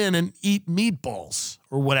come in and eat meatballs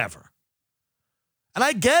or whatever. And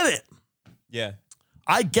I get it. Yeah.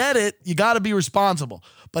 I get it. You got to be responsible.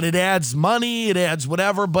 But it adds money, it adds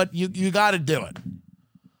whatever, but you got to do it.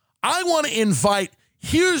 I want to invite,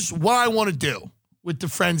 here's what I want to do with the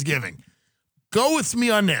Friendsgiving. Go with me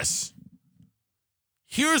on this.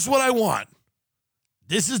 Here's what I want.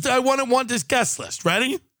 I want this guest list.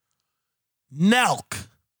 Ready? Nelk.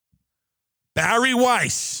 Barry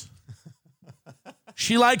Weiss.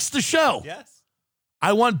 She likes the show. Yes.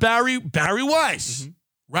 I want Barry Weiss.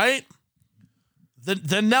 Right? The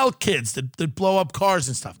Nelk kids that blow up cars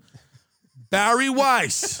and stuff. Barry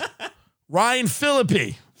Weiss. Ryan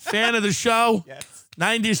Phillippe, fan of the show. Yes.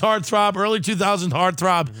 90s heartthrob, early 2000s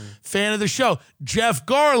heartthrob, fan of the show. Jeff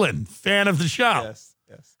Garland, fan of the show. Yes.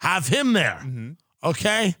 Have him there.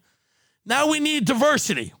 Okay? Now we need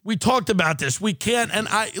diversity. We talked about this. We can't, and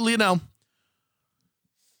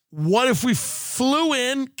what if we flew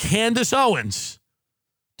in Candace Owens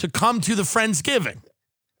to come to the Friendsgiving?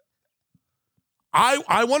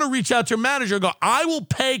 I want to reach out to her manager and go, I will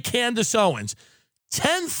pay Candace Owens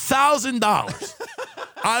 $10,000.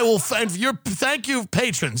 I will, thank you,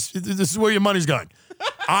 patrons. This is where your money's going.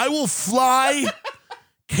 I will fly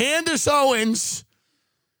Candace Owens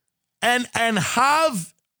and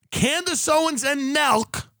have Candace Owens and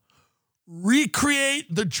Nelk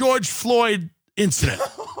recreate the George Floyd incident.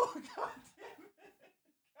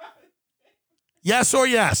 Yes or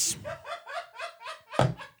yes?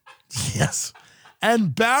 Yes.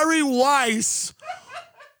 And Barry Weiss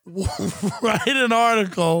will write an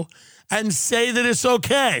article and say that it's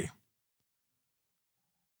okay.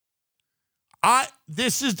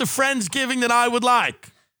 This is the Friendsgiving that I would like.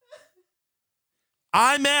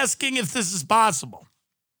 I'm asking if this is possible.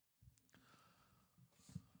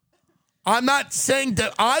 I'm not saying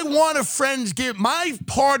that I want a Friendsgiving. My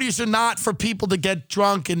parties are not for people to get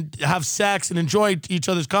drunk and have sex and enjoy each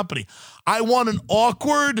other's company. I want an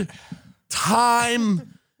awkward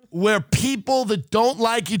time where people that don't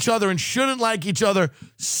like each other and shouldn't like each other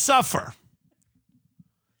suffer.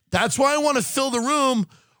 That's why I want to fill the room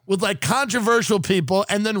with like controversial people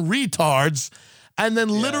and then retards and then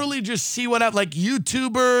literally just see what happens, like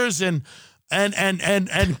YouTubers and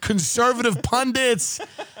conservative pundits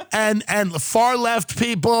and far left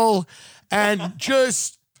people and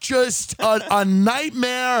just a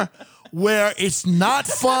nightmare where it's not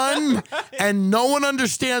fun and no one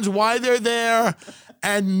understands why they're there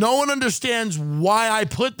and no one understands why I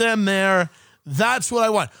put them there. That's what I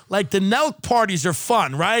want. Like the Nelk parties are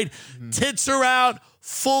fun, right? Tits are out,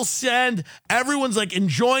 full send. Everyone's like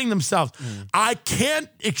enjoying themselves. I can't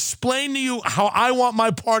explain to you how I want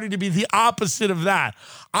my party to be the opposite of that.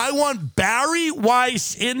 I want Barry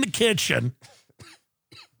Weiss in the kitchen,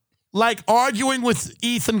 like arguing with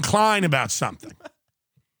Ethan Klein about something.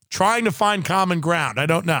 Trying to find common ground. I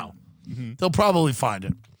don't know. They'll probably find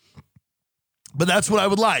it. But that's what I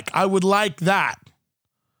would like. I would like that.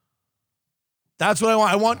 That's what I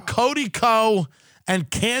want. I want Cody Ko and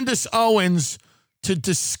Candace Owens to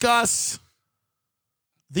discuss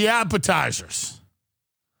the appetizers.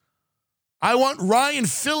 I want Ryan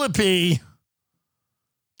Phillippe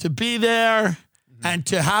to be there and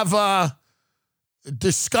to have a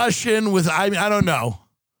discussion with, I don't know,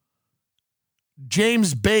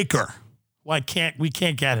 James Baker. Why we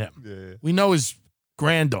can't get him? Yeah. We know his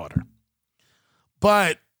granddaughter.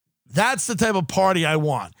 But that's the type of party I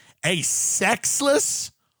want. A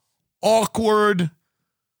sexless, awkward,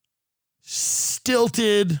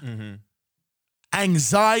 stilted,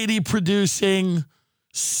 anxiety-producing,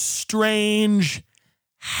 strange,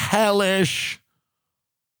 hellish,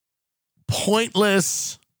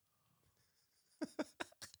 pointless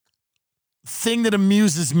thing that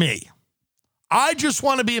amuses me. I just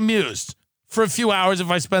want to be amused for a few hours if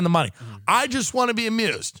I spend the money. I just want to be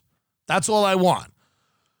amused. That's all I want.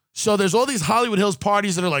 So there's all these Hollywood Hills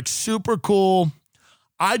parties that are like super cool.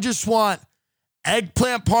 I just want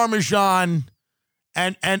eggplant parmesan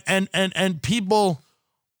and people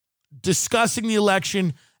discussing the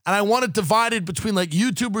election. And I want it divided between like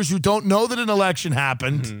YouTubers who don't know that an election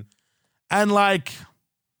happened and like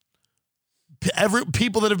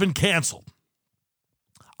people that have been canceled.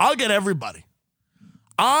 I'll get everybody.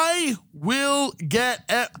 I will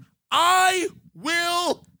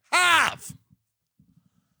have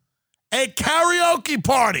a karaoke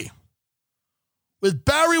party with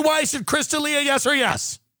Barry Weiss and Crystalia, yes or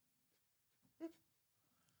yes?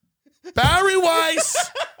 Barry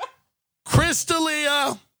Weiss,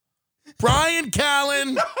 Crystalia, Brian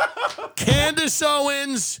Callen, Candace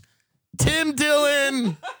Owens, Tim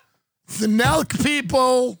Dillon, the Nelk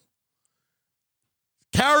people,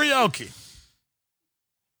 karaoke.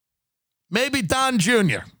 Maybe Don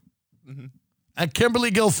Jr. And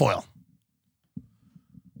Kimberly Guilfoyle.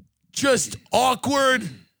 Just awkward.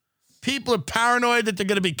 People are paranoid that they're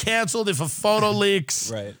going to be canceled if a photo leaks.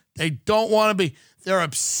 Right. They don't want to be. They're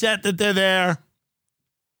upset that they're there.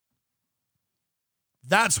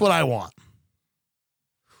 That's what I want.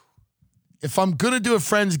 If I'm going to do a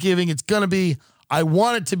Friendsgiving, it's going to be, I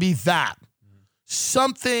want it to be that.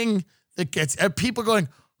 Something that gets people going,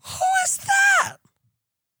 who is that?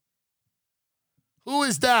 Who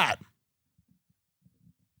is that?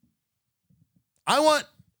 I want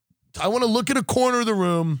to look at a corner of the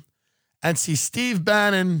room and see Steve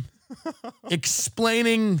Bannon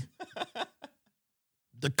explaining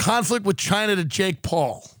the conflict with China to Jake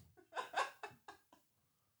Paul.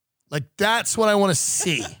 Like, that's what I want to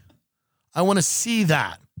see. I want to see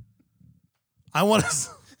that. I want to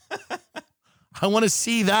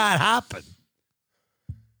see that happen.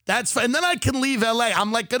 That's fine. And then I can leave LA.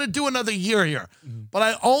 I'm like going to do another year here. But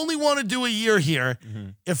I only want to do a year here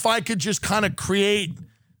if I could just kind of create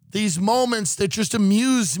these moments that just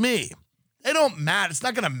amuse me. They don't matter. It's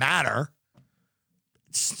not going to matter.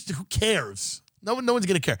 Who cares? No one's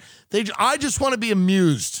going to care. I just want to be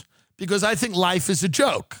amused because I think life is a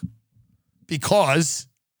joke. Because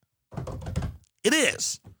it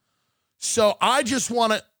is. So I just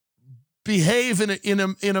want to behave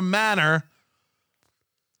in a manner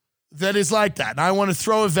that is like that. And I want to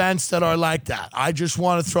throw events that are like that. I just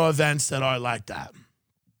want to throw events that are like that.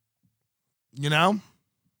 You know?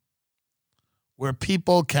 Where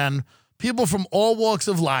people from all walks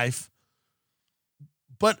of life,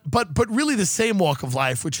 but really the same walk of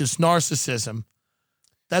life, which is narcissism.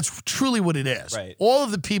 That's truly what it is. Right. All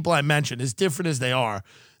of the people I mentioned, as different as they are,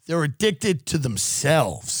 they're addicted to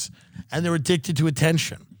themselves and they're addicted to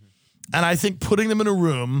attention. And I think putting them in a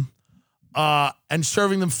room and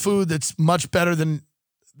serving them food that's much better than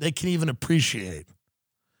they can even appreciate.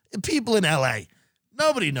 And people in LA,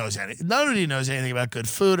 nobody knows anything about good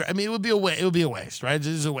food. I mean, it would be a waste, right? It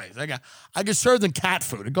is a waste. I could serve them cat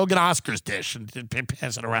food and go get Oscar's dish and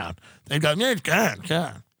pass it around. They'd go, yeah,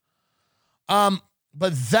 God.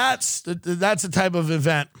 But that's the type of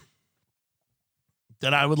event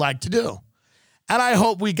that I would like to do. And I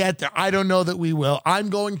hope we get there. I don't know that we will. I'm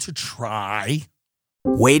going to try.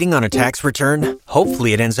 Waiting on a tax return?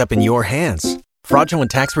 Hopefully it ends up in your hands. Fraudulent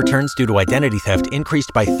tax returns due to identity theft increased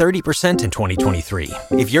by 30% in 2023.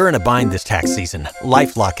 If you're in a bind this tax season,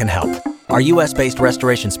 LifeLock can help. Our U.S.-based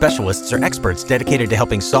restoration specialists are experts dedicated to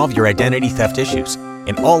helping solve your identity theft issues.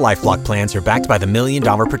 And all LifeLock plans are backed by the $1 Million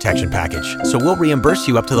Protection Package. So we'll reimburse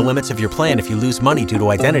you up to the limits of your plan if you lose money due to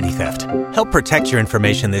identity theft. Help protect your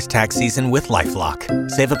information this tax season with LifeLock.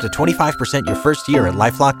 Save up to 25% your first year at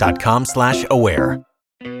LifeLock.com/aware.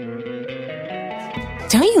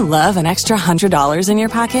 Don't you love an extra $100 in your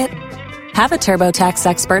pocket? Have a TurboTax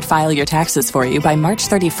expert file your taxes for you by March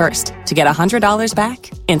 31st to get $100 back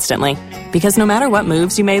instantly. Because no matter what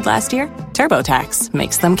moves you made last year, TurboTax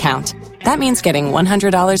makes them count. That means getting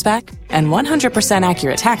 $100 back and 100%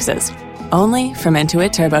 accurate taxes, only from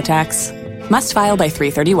Intuit TurboTax. Must file by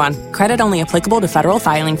 3/31. Credit only applicable to federal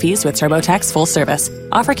filing fees with TurboTax full service.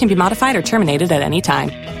 Offer can be modified or terminated at any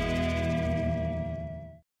time.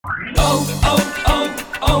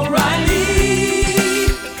 O'Reilly.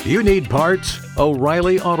 You need parts?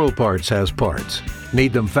 O'Reilly Auto Parts has parts.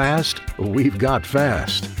 Need them fast? We've got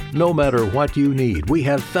fast. No matter what you need, we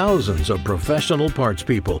have thousands of professional parts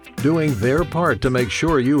people doing their part to make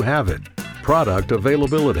sure you have it. Product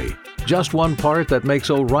availability. Just one part that makes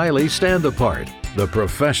O'Reilly stand apart. The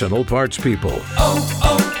professional parts people.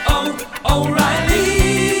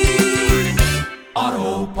 O'Reilly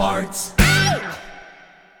Auto Parts.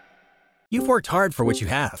 You've worked hard for what you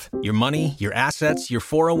have. Your money, your assets, your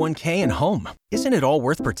 401k, and home. Isn't it all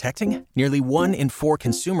worth protecting? Nearly 1 in 4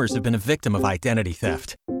 consumers have been a victim of identity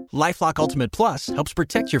theft. LifeLock Ultimate Plus helps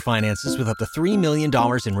protect your finances with up to $3 million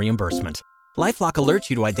in reimbursement. LifeLock alerts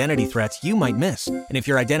you to identity threats you might miss. And if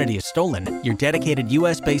your identity is stolen, your dedicated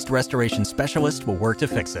U.S.-based restoration specialist will work to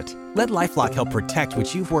fix it. Let LifeLock help protect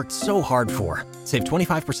what you've worked so hard for. Save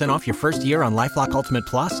 25% off your first year on LifeLock Ultimate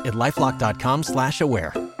Plus at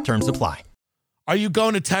LifeLock.com/aware. Terms apply. Are you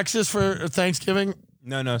going to Texas for Thanksgiving?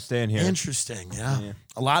 No, staying here. Interesting, yeah.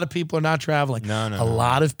 A lot of people are not traveling. No. A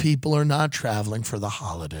lot of people are not traveling for the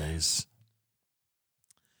holidays.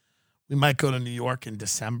 We might go to New York in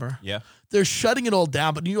December. Yeah. They're shutting it all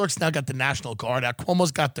down, but New York's now got the National Guard out.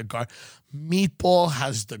 Cuomo's got the guard. Meatball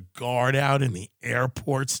has the guard out in the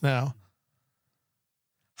airports now.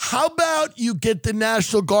 How about you get the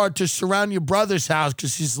National Guard to surround your brother's house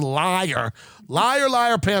because he's a liar.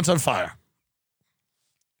 Liar, pants on fire.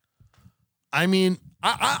 I mean,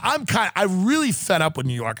 I'm really fed up with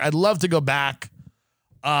New York. I'd love to go back,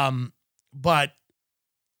 but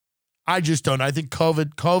I just don't. I think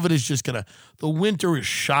COVID is just the winter is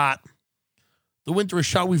shot. The winter is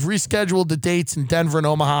shot. We've rescheduled the dates in Denver and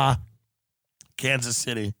Omaha, Kansas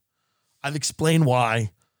City. I've explained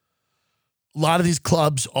why. A lot of these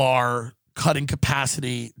clubs are cutting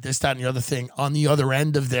capacity, this, that, and the other thing on the other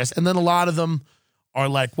end of this. And then a lot of them are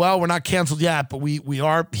like, well, we're not canceled yet, but we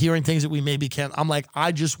are hearing things that we maybe can't. I'm like,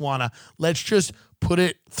 I just want to, let's just put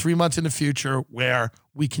it 3 months in the future where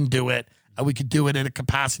we can do it. And we could do it at a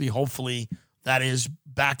capacity, hopefully, that is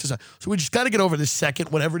back to. So we just got to get over this second,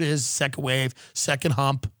 whatever it is, second wave, second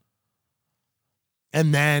hump.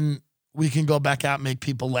 And then we can go back out and make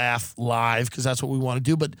people laugh live because that's what we want to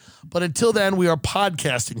do. But until then, we are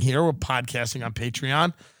podcasting here. We're podcasting on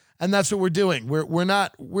Patreon. And that's what we're doing.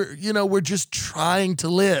 We're just trying to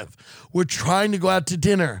live. We're trying to go out to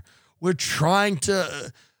dinner. We're trying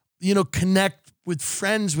to, connect with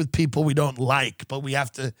friends with people we don't like, but we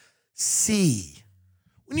have to see.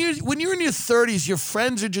 When you're in your 30s, your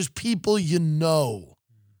friends are just people you know.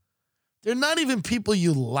 They're not even people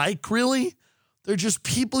you like, really. They're just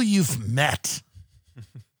people you've met.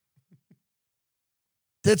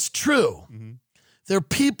 That's true. Mm-hmm. They're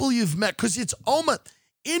people you've met because it's almost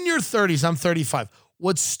in your 30s. I'm 35.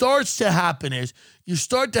 What starts to happen is you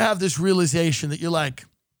start to have this realization that you're like,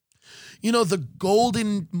 the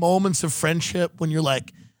golden moments of friendship when you're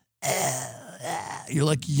like, you're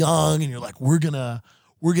like young and you're like, we're gonna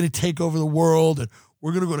take over the world and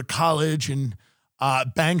we're gonna go to college and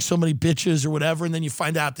bang so many bitches or whatever, and then you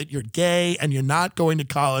find out that you're gay and you're not going to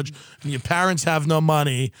college and your parents have no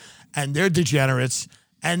money and they're degenerates,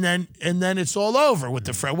 and then it's all over with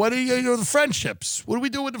the friend. What are the friendships? What do we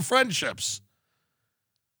do with the friendships?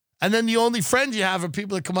 And then the only friends you have are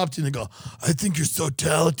people that come up to you and they go, I think you're so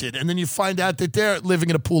talented. And then you find out that they're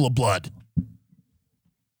living in a pool of blood.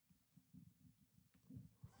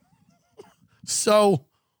 So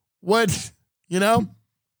what,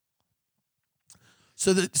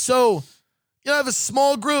 So I have a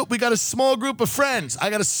small group. We got a small group of friends.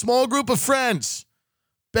 I got a small group of friends.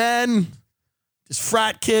 Ben, this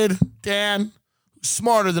frat kid, Dan, who's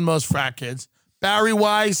smarter than most frat kids. Barry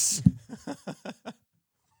Weiss.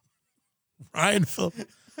 Ryan Phil.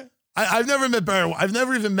 I've never met Barry Weiss. I've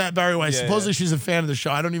never even met Barry Weiss. Supposedly she's a fan of the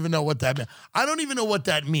show. I don't even know what that means. I don't even know what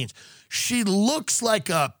that means. She looks like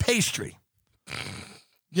a pastry.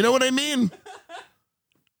 You know what I mean?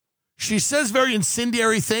 She says very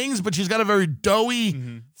incendiary things, but she's got a very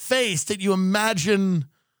doughy face that you imagine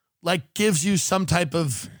like gives you some type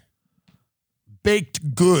of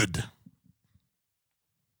baked good.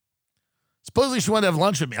 Supposedly she wanted to have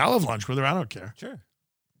lunch with me. I'll have lunch with her. I don't care. Sure.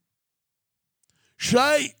 Should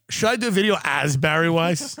I do a video as Barry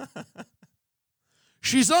Weiss?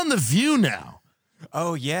 She's on The View now.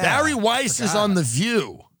 Oh, yeah. Barry Weiss is on The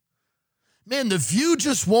View. Man, The View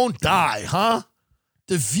just won't die, huh?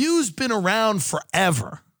 The View's been around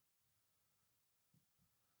forever.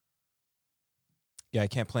 Yeah, I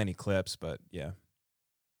can't play any clips, but yeah.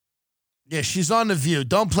 Yeah, she's on The View.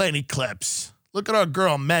 Don't play any clips. Look at our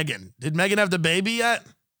girl, Megan. Did Megan have the baby yet?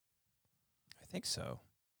 I think so.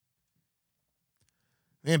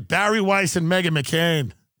 Man, Barry Weiss and Megan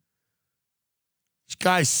McCain. These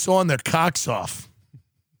guys sawing their cocks off.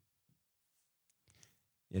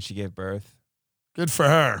 Yeah, she gave birth. Good for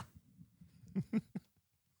her.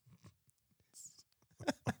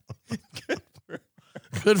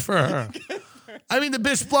 Good for her. I mean, the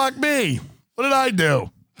bitch blocked me. What did I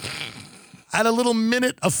do? I had a little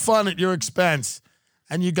minute of fun at your expense,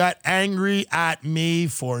 and you got angry at me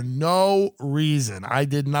for no reason. I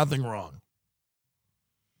did nothing wrong.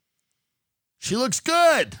 She looks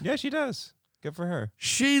good. Yeah, she does. Good for her.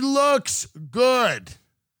 She looks good.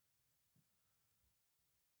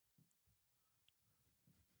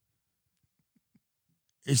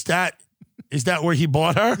 Is that where he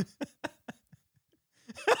bought her?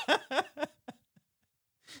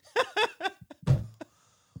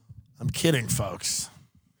 I'm kidding, folks.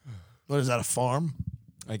 What is that, a farm?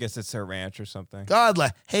 I guess it's their ranch or something. God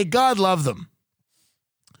love them.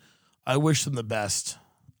 I wish them the best.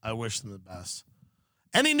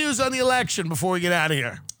 Any news on the election before we get out of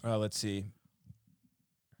here? Let's see.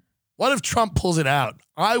 What if Trump pulls it out?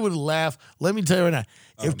 I would laugh. Let me tell you right now.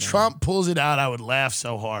 If Trump pulls it out, I would laugh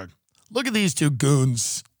so hard. Look at these two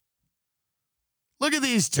goons. Look at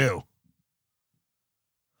these two.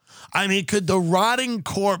 I mean, could the rotting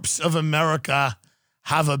corpse of America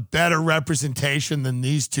have a better representation than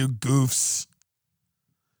these two goofs?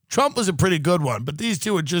 Trump was a pretty good one, but these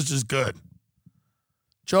two are just as good.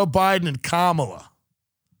 Joe Biden and Kamala.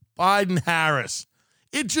 Biden-Harris.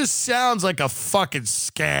 It just sounds like a fucking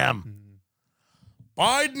scam.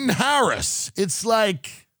 Biden-Harris. It's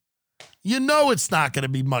like, it's not going to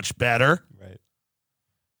be much better. Right.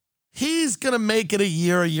 He's going to make it a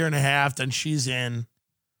year and a half, then she's in.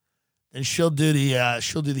 And she'll do the 8.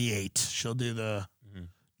 She'll do the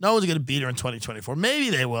No one's going to beat her in 2024.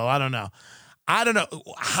 Maybe they will. I don't know.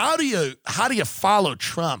 How do you follow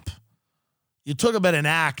Trump? You talk about an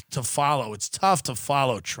act to follow. It's tough to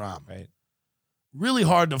follow Trump. Right. Really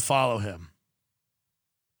hard to follow him.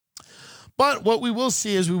 But what we will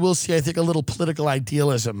see, I think, a little political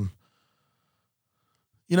idealism.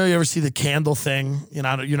 You ever see the candle thing? You're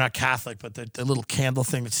not Catholic, but the little candle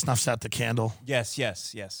thing that snuffs out the candle. Yes.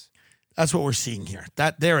 That's what we're seeing here.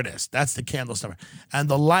 There it is. That's the candle snuffer. And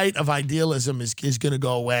the light of idealism is going to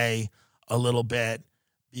go away a little bit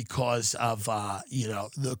because of,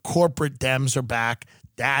 the corporate Dems are back.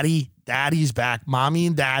 Daddy's back. Mommy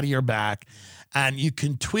and daddy are back. And you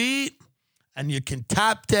can tweet and you can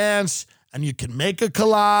tap dance and you can make a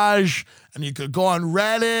collage and you could go on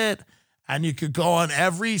Reddit and you could go on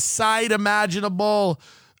every site imaginable,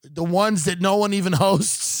 the ones that no one even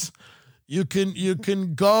hosts. You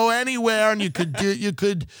can go anywhere and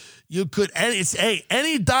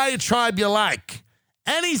any diatribe you like,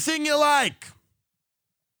 anything you like.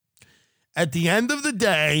 At the end of the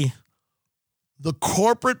day, the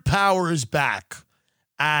corporate power is back.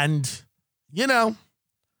 And,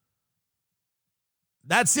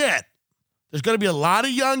 that's it. There's going to be a lot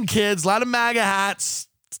of young kids, a lot of MAGA hats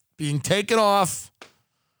being taken off.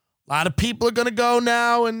 A lot of people are going to go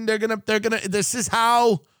now and this is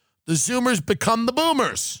how the Zoomers become the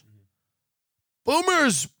Boomers.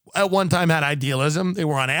 Boomers at one time had idealism. They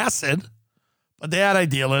were on acid, but they had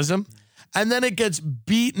idealism. And then it gets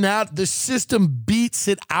beaten out. The system beats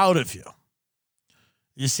it out of you.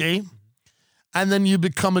 You see? And then you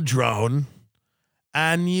become a drone.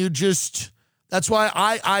 And that's why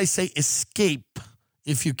I say escape,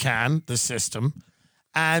 if you can, the system.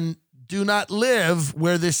 And do not live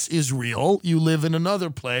where this is real. You live in another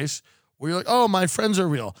place where you're like, oh, my friends are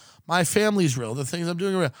real. My family's real. The things I'm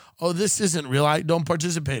doing are real. Oh, this isn't real. I don't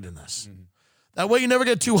participate in this. Mm-hmm. That way you never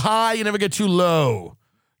get too high. You never get too low.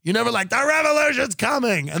 You never like, the revolution's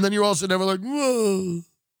coming. And then you're also never like, whoa.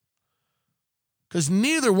 Because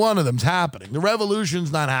neither one of them's happening. The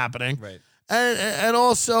revolution's not happening. Right. And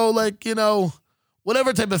also,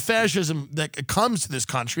 whatever type of fascism that comes to this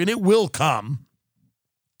country, and it will come,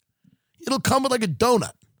 it'll come with like a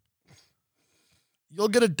donut. You'll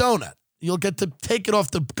get a donut. You'll get to take it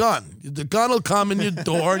off the gun. The gun will come in your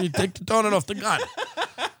door, and you take the donut off the gun.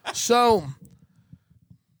 So,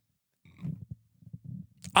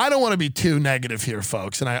 I don't want to be too negative here,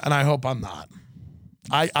 folks, and I hope I'm not.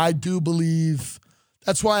 I do believe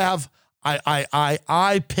that's why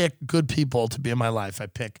I pick good people to be in my life. I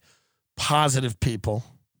pick positive people,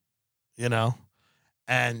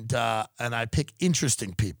 and I pick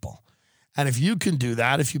interesting people. And if you can do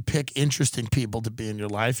that, if you pick interesting people to be in your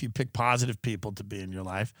life, you pick positive people to be in your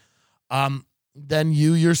life, then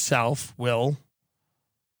you yourself will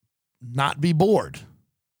not be bored,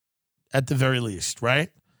 at the very least, right?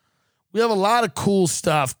 We have a lot of cool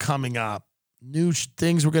stuff coming up. New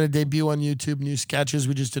things we're going to debut on YouTube, new sketches.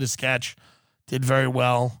 We just did a sketch, did very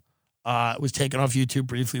well. It was taken off YouTube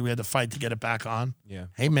briefly. We had to fight to get it back on. Yeah.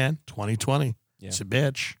 Hey, man, 2020. Yeah. It's a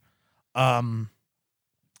bitch.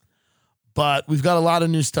 But we've got a lot of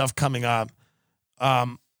new stuff coming up.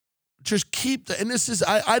 Just keep and this is,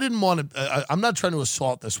 I didn't want to, I'm not trying to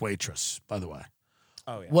assault this waitress, by the way.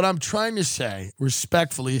 Oh, yeah. What I'm trying to say,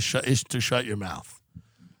 respectfully, is to shut your mouth.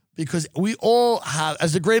 Because we all have,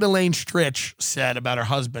 as the great Elaine Stritch said about her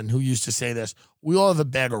husband, who used to say this, we all have a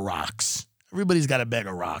bag of rocks. Everybody's got a bag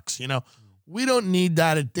of rocks, you know. We don't need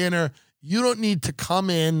that at dinner. You don't need to come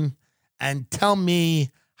in and tell me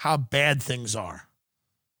how bad things are.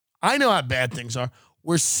 I know how bad things are.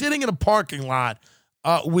 We're sitting in a parking lot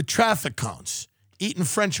with traffic cones, eating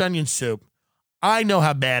French onion soup. I know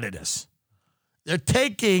how bad it is. They're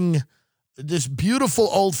taking this beautiful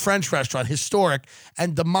old French restaurant, historic,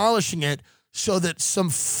 and demolishing it so that some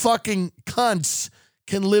fucking cunts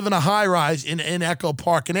can live in a high-rise in Echo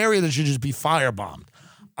Park, an area that should just be firebombed.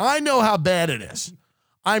 I know how bad it is.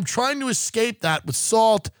 I'm trying to escape that with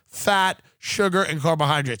salt, fat, sugar, and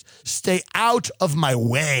carbohydrates. Stay out of my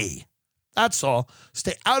way. That's all.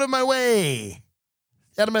 Stay out of my way.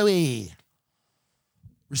 Out of my way.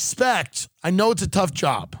 Respect. I know it's a tough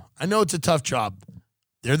job.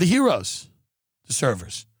 They're the heroes. The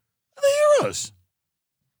servers. They're the heroes.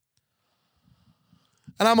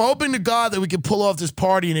 And I'm hoping to God that we can pull off this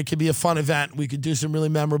party and it could be a fun event. We could do some really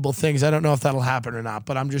memorable things. I don't know if that'll happen or not,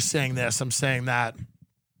 but I'm just saying this. I'm saying that.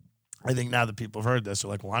 I think now that people have heard this,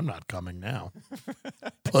 they're like, well, I'm not coming now.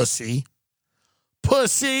 Pussy.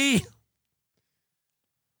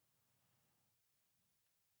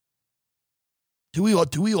 Do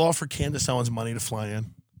we offer Candace Owens money to fly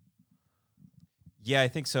in? Yeah, I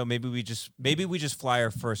think so. Maybe we just fly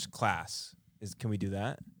her first class. Can we do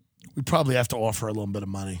that? We probably have to offer her a little bit of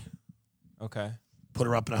money. Okay. Put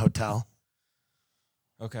her up in a hotel.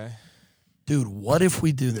 Okay. Dude, what if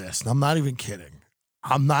we do this? And I'm not even kidding.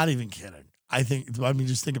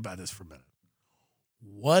 Just think about this for a minute.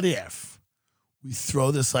 What if we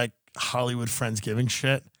throw this like Hollywood Friendsgiving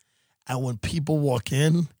shit, and when people walk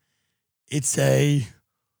in, it's a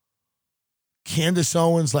Candace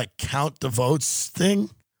Owens like count the votes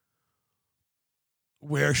thing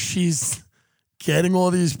where she's getting all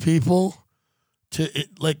these people to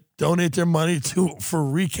like donate their money for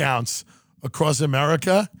recounts across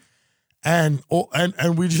America. And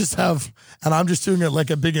we just have, and I'm just doing it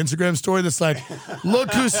like a big Instagram story that's like,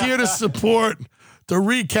 look who's here to support the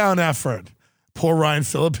recount effort. Poor Ryan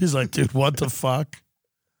Phillippe, he's like, dude, what the fuck?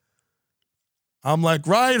 I'm like,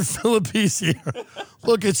 Ryan Phillippe's here.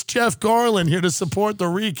 Look, it's Jeff Garland here to support the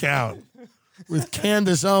recount with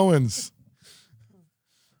Candace Owens.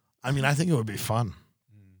 I mean, I think it would be fun.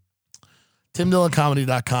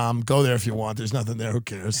 TimDillonComedy.com. Go there if you want. There's nothing there. Who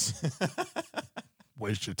cares?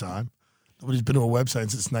 Waste your time. Nobody's been to a website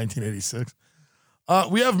since 1986.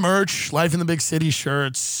 We have merch, Life in the Big City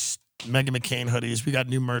shirts, Meghan McCain hoodies. We got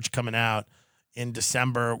new merch coming out in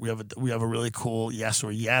December. We have a really cool yes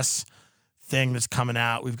or yes thing that's coming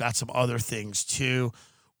out. We've got some other things too.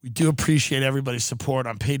 We do appreciate everybody's support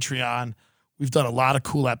on Patreon. We've done a lot of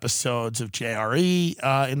cool episodes of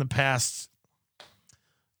JRE in the past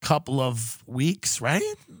couple of weeks, right?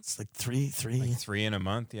 It's like three. Like 3 in a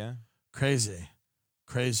month, yeah. Crazy.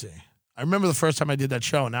 I remember the first time I did that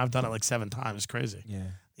show, and now I've done it like 7 times. It's crazy. Yeah.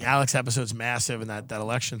 The Alex episode's massive, and that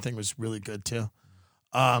election thing was really good too.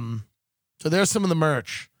 So there's some of the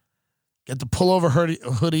merch. Get the pullover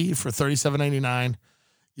hoodie for $37.99.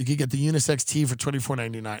 You can get the unisex tee for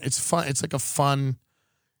 $24.99. It's fun. It's like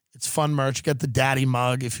it's fun merch. Get the daddy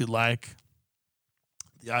mug if you like.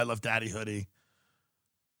 The I Love Daddy hoodie.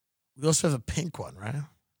 We also have a pink one, right?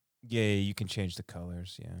 Yeah, you can change the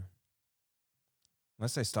colors, yeah.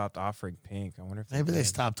 Unless they stopped offering pink. I wonder if maybe they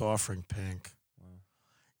stopped offering pink. Wow.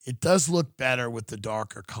 It does look better with the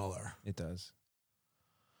darker color. It does.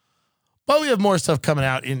 But we have more stuff coming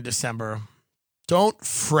out in December. Don't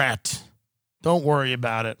fret. Don't worry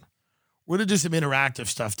about it. We're going to do some interactive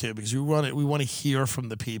stuff too because we want to hear from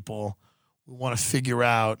the people. We want to figure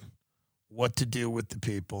out what to do with the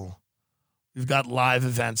people. We've got live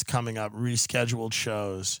events coming up, rescheduled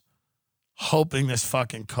shows, hoping this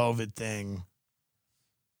fucking COVID thing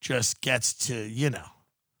just gets to,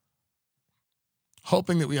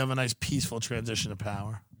 hoping that we have a nice peaceful transition of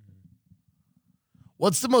power.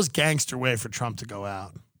 What's the most gangster way for Trump to go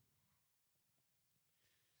out?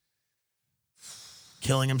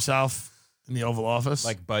 Killing himself in the Oval Office?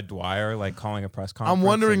 Like Bud Dwyer, like calling a press conference? I'm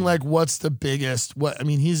wondering, what's the biggest...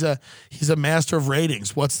 he's a master of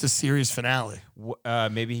ratings. What's the series finale?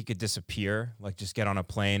 Maybe he could disappear, like just get on a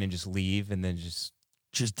plane and just leave and then just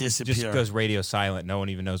disappear. Just goes radio silent. No one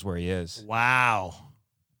even knows where he is. Wow.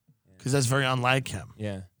 Because that's very unlike him.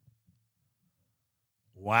 Yeah.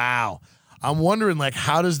 Wow. I'm wondering,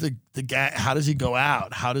 how does the guy? How does he go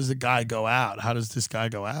out? How does the guy go out? How does this guy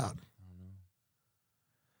go out?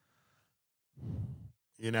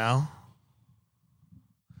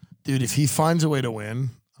 Dude, if he finds a way to win,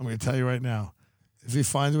 I'm going to tell you right now. If he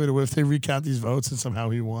finds a way to win, if they recount these votes and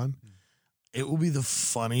somehow he won, it will be the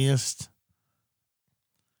funniest.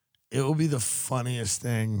 It will be the funniest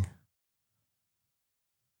thing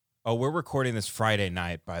Oh, we're recording this Friday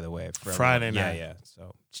night, by the way. Friday night. Yeah.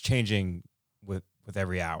 So it's changing with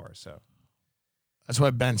every hour. So that's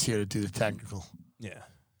why Ben's here to do the technical. yeah.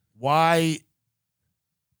 Why?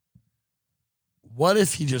 What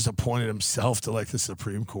if he just appointed himself to like the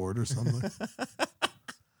Supreme Court or something?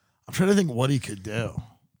 I'm trying to think what he could do.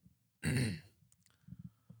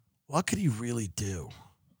 What could he really do?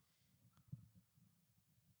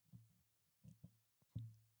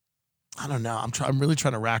 I don't know. I'm really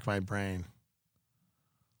trying to rack my brain.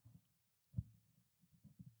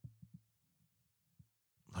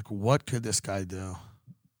 Like, what could this guy do?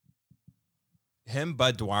 Him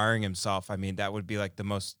Bud Dwyering himself, I mean, that would be like the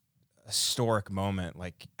most historic moment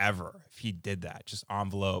like ever if he did that. Just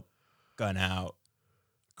envelope, gun out.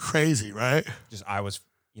 Crazy, right? Just it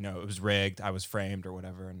was rigged, I was framed or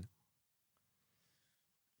whatever. And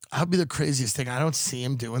that would be the craziest thing. I don't see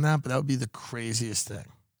him doing that, but that would be the craziest thing.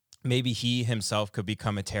 maybe he himself could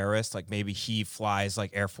become a terrorist. Like maybe he flies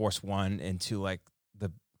like Air Force One into like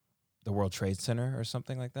the World Trade Center or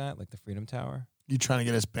something like that, like the Freedom Tower. You trying to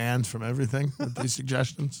get us banned from everything with these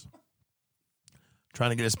suggestions? Trying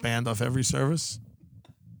to get us banned off every service?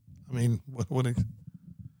 I mean, what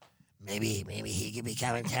maybe he could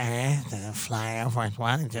become a terrorist and fly Air Force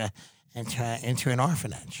One into an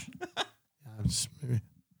orphanage. Maybe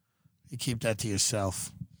you keep that to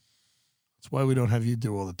yourself. That's why we don't have you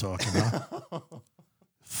do all the talking, huh?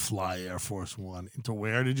 Fly Air Force One into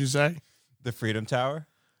where, did you say? The Freedom Tower?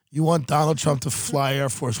 You want Donald Trump to fly Air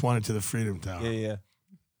Force One into the Freedom Tower? Yeah.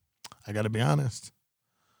 I got to be honest.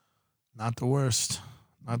 Not the worst.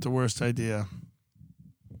 Not the worst idea.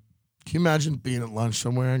 Can you imagine being at lunch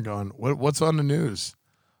somewhere and going, what's on the news?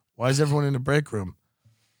 Why is everyone in the break room?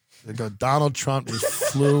 They go, Donald Trump just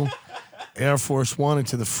flew Air Force One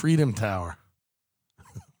into the Freedom Tower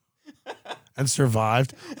and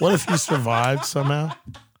survived. What if he survived somehow?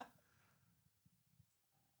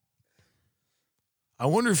 I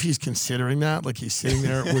wonder if he's considering that. Like he's sitting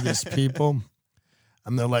there with his people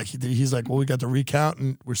and they're like, he's like, well, we got the recount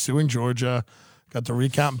and we're suing Georgia. Got the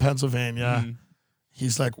recount in Pennsylvania. Mm-hmm.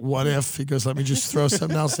 He's like, what if? He goes, let me just throw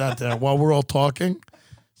something else out there. While we're all talking,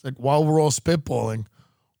 it's like, while we're all spitballing,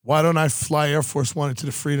 why don't I fly Air Force One into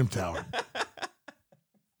the Freedom Tower?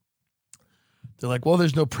 They're like, well,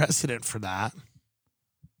 there's no precedent for that.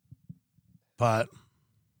 But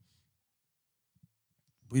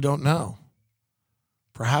we don't know.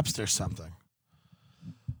 Perhaps there's something.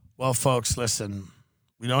 Well, folks, listen,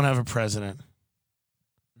 we don't have a president.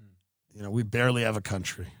 You know, we barely have a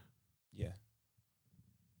country. Yeah.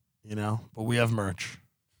 You know, but we have merch.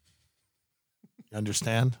 You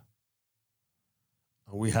understand?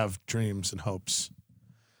 We have dreams and hopes.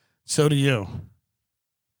 So do you.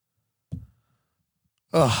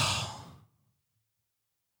 Oh.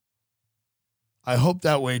 I hope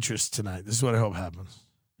that waitress tonight, this is what I hope happens.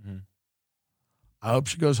 Mm-hmm. I hope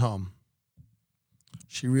she goes home.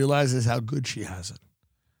 She realizes how good she has it.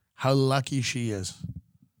 How lucky she is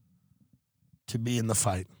to be in the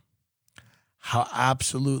fight. How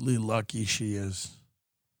absolutely lucky she is.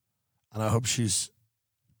 And I hope she's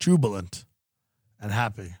jubilant and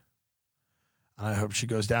happy. And I hope she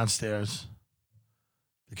goes downstairs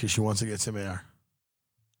because she wants to get some air.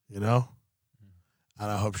 You know?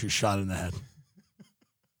 And I hope she's shot in the head.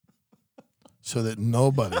 So that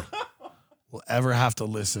nobody will ever have to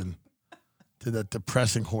listen to that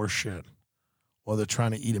depressing horse shit while they're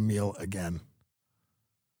trying to eat a meal again.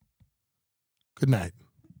 Good night.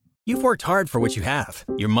 You've worked hard for what you have.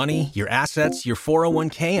 Your money, your assets, your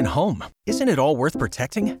 401k, and home. Isn't it all worth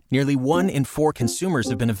protecting? Nearly 1 in 4 consumers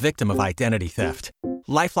have been a victim of identity theft.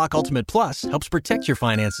 LifeLock Ultimate Plus helps protect your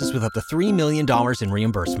finances with up to $3 million in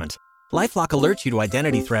reimbursement. LifeLock alerts you to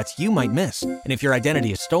identity threats you might miss. And if your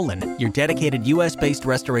identity is stolen, your dedicated U.S.-based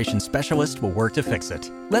restoration specialist will work to fix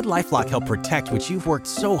it. Let LifeLock help protect what you've worked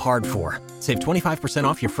so hard for. Save 25%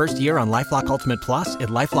 off your first year on LifeLock Ultimate Plus at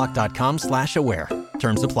LifeLock.com/aware.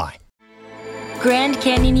 Terms apply. Grand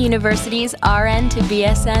Canyon University's RN to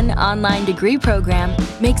BSN online degree program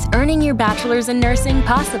makes earning your bachelor's in nursing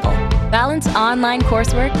possible. Balance online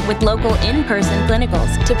coursework with local in-person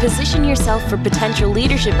clinicals to position yourself for potential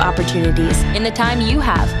leadership opportunities in the time you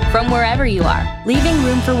have from wherever you are, leaving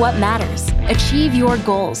room for what matters. Achieve your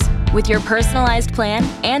goals with your personalized plan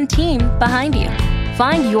and team behind you.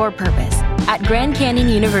 Find your purpose at Grand Canyon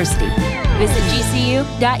University. Visit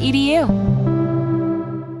gcu.edu.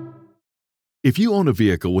 If you own a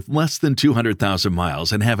vehicle with less than 200,000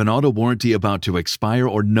 miles and have an auto warranty about to expire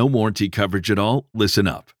or no warranty coverage at all, listen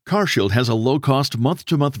up. CarShield has a low-cost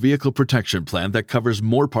month-to-month vehicle protection plan that covers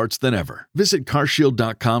more parts than ever. Visit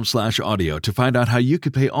carshield.com/audio to find out how you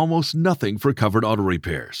could pay almost nothing for covered auto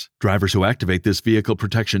repairs. Drivers who activate this vehicle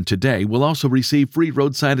protection today will also receive free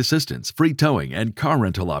roadside assistance, free towing, and car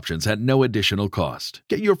rental options at no additional cost.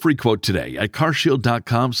 Get your free quote today at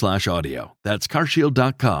carshield.com/audio. That's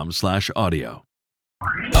carshield.com/audio.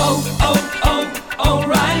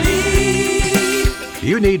 O'Reilly.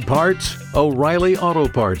 You need parts? O'Reilly Auto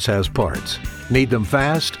Parts has parts. Need them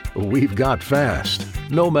fast? We've got fast.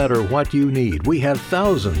 No matter what you need, we have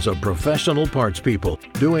thousands of professional parts people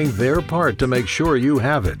doing their part to make sure you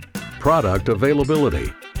have it. Product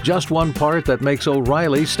availability. Just one part that makes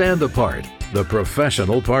O'Reilly stand apart. The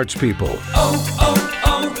professional parts people.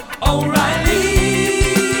 O'Reilly.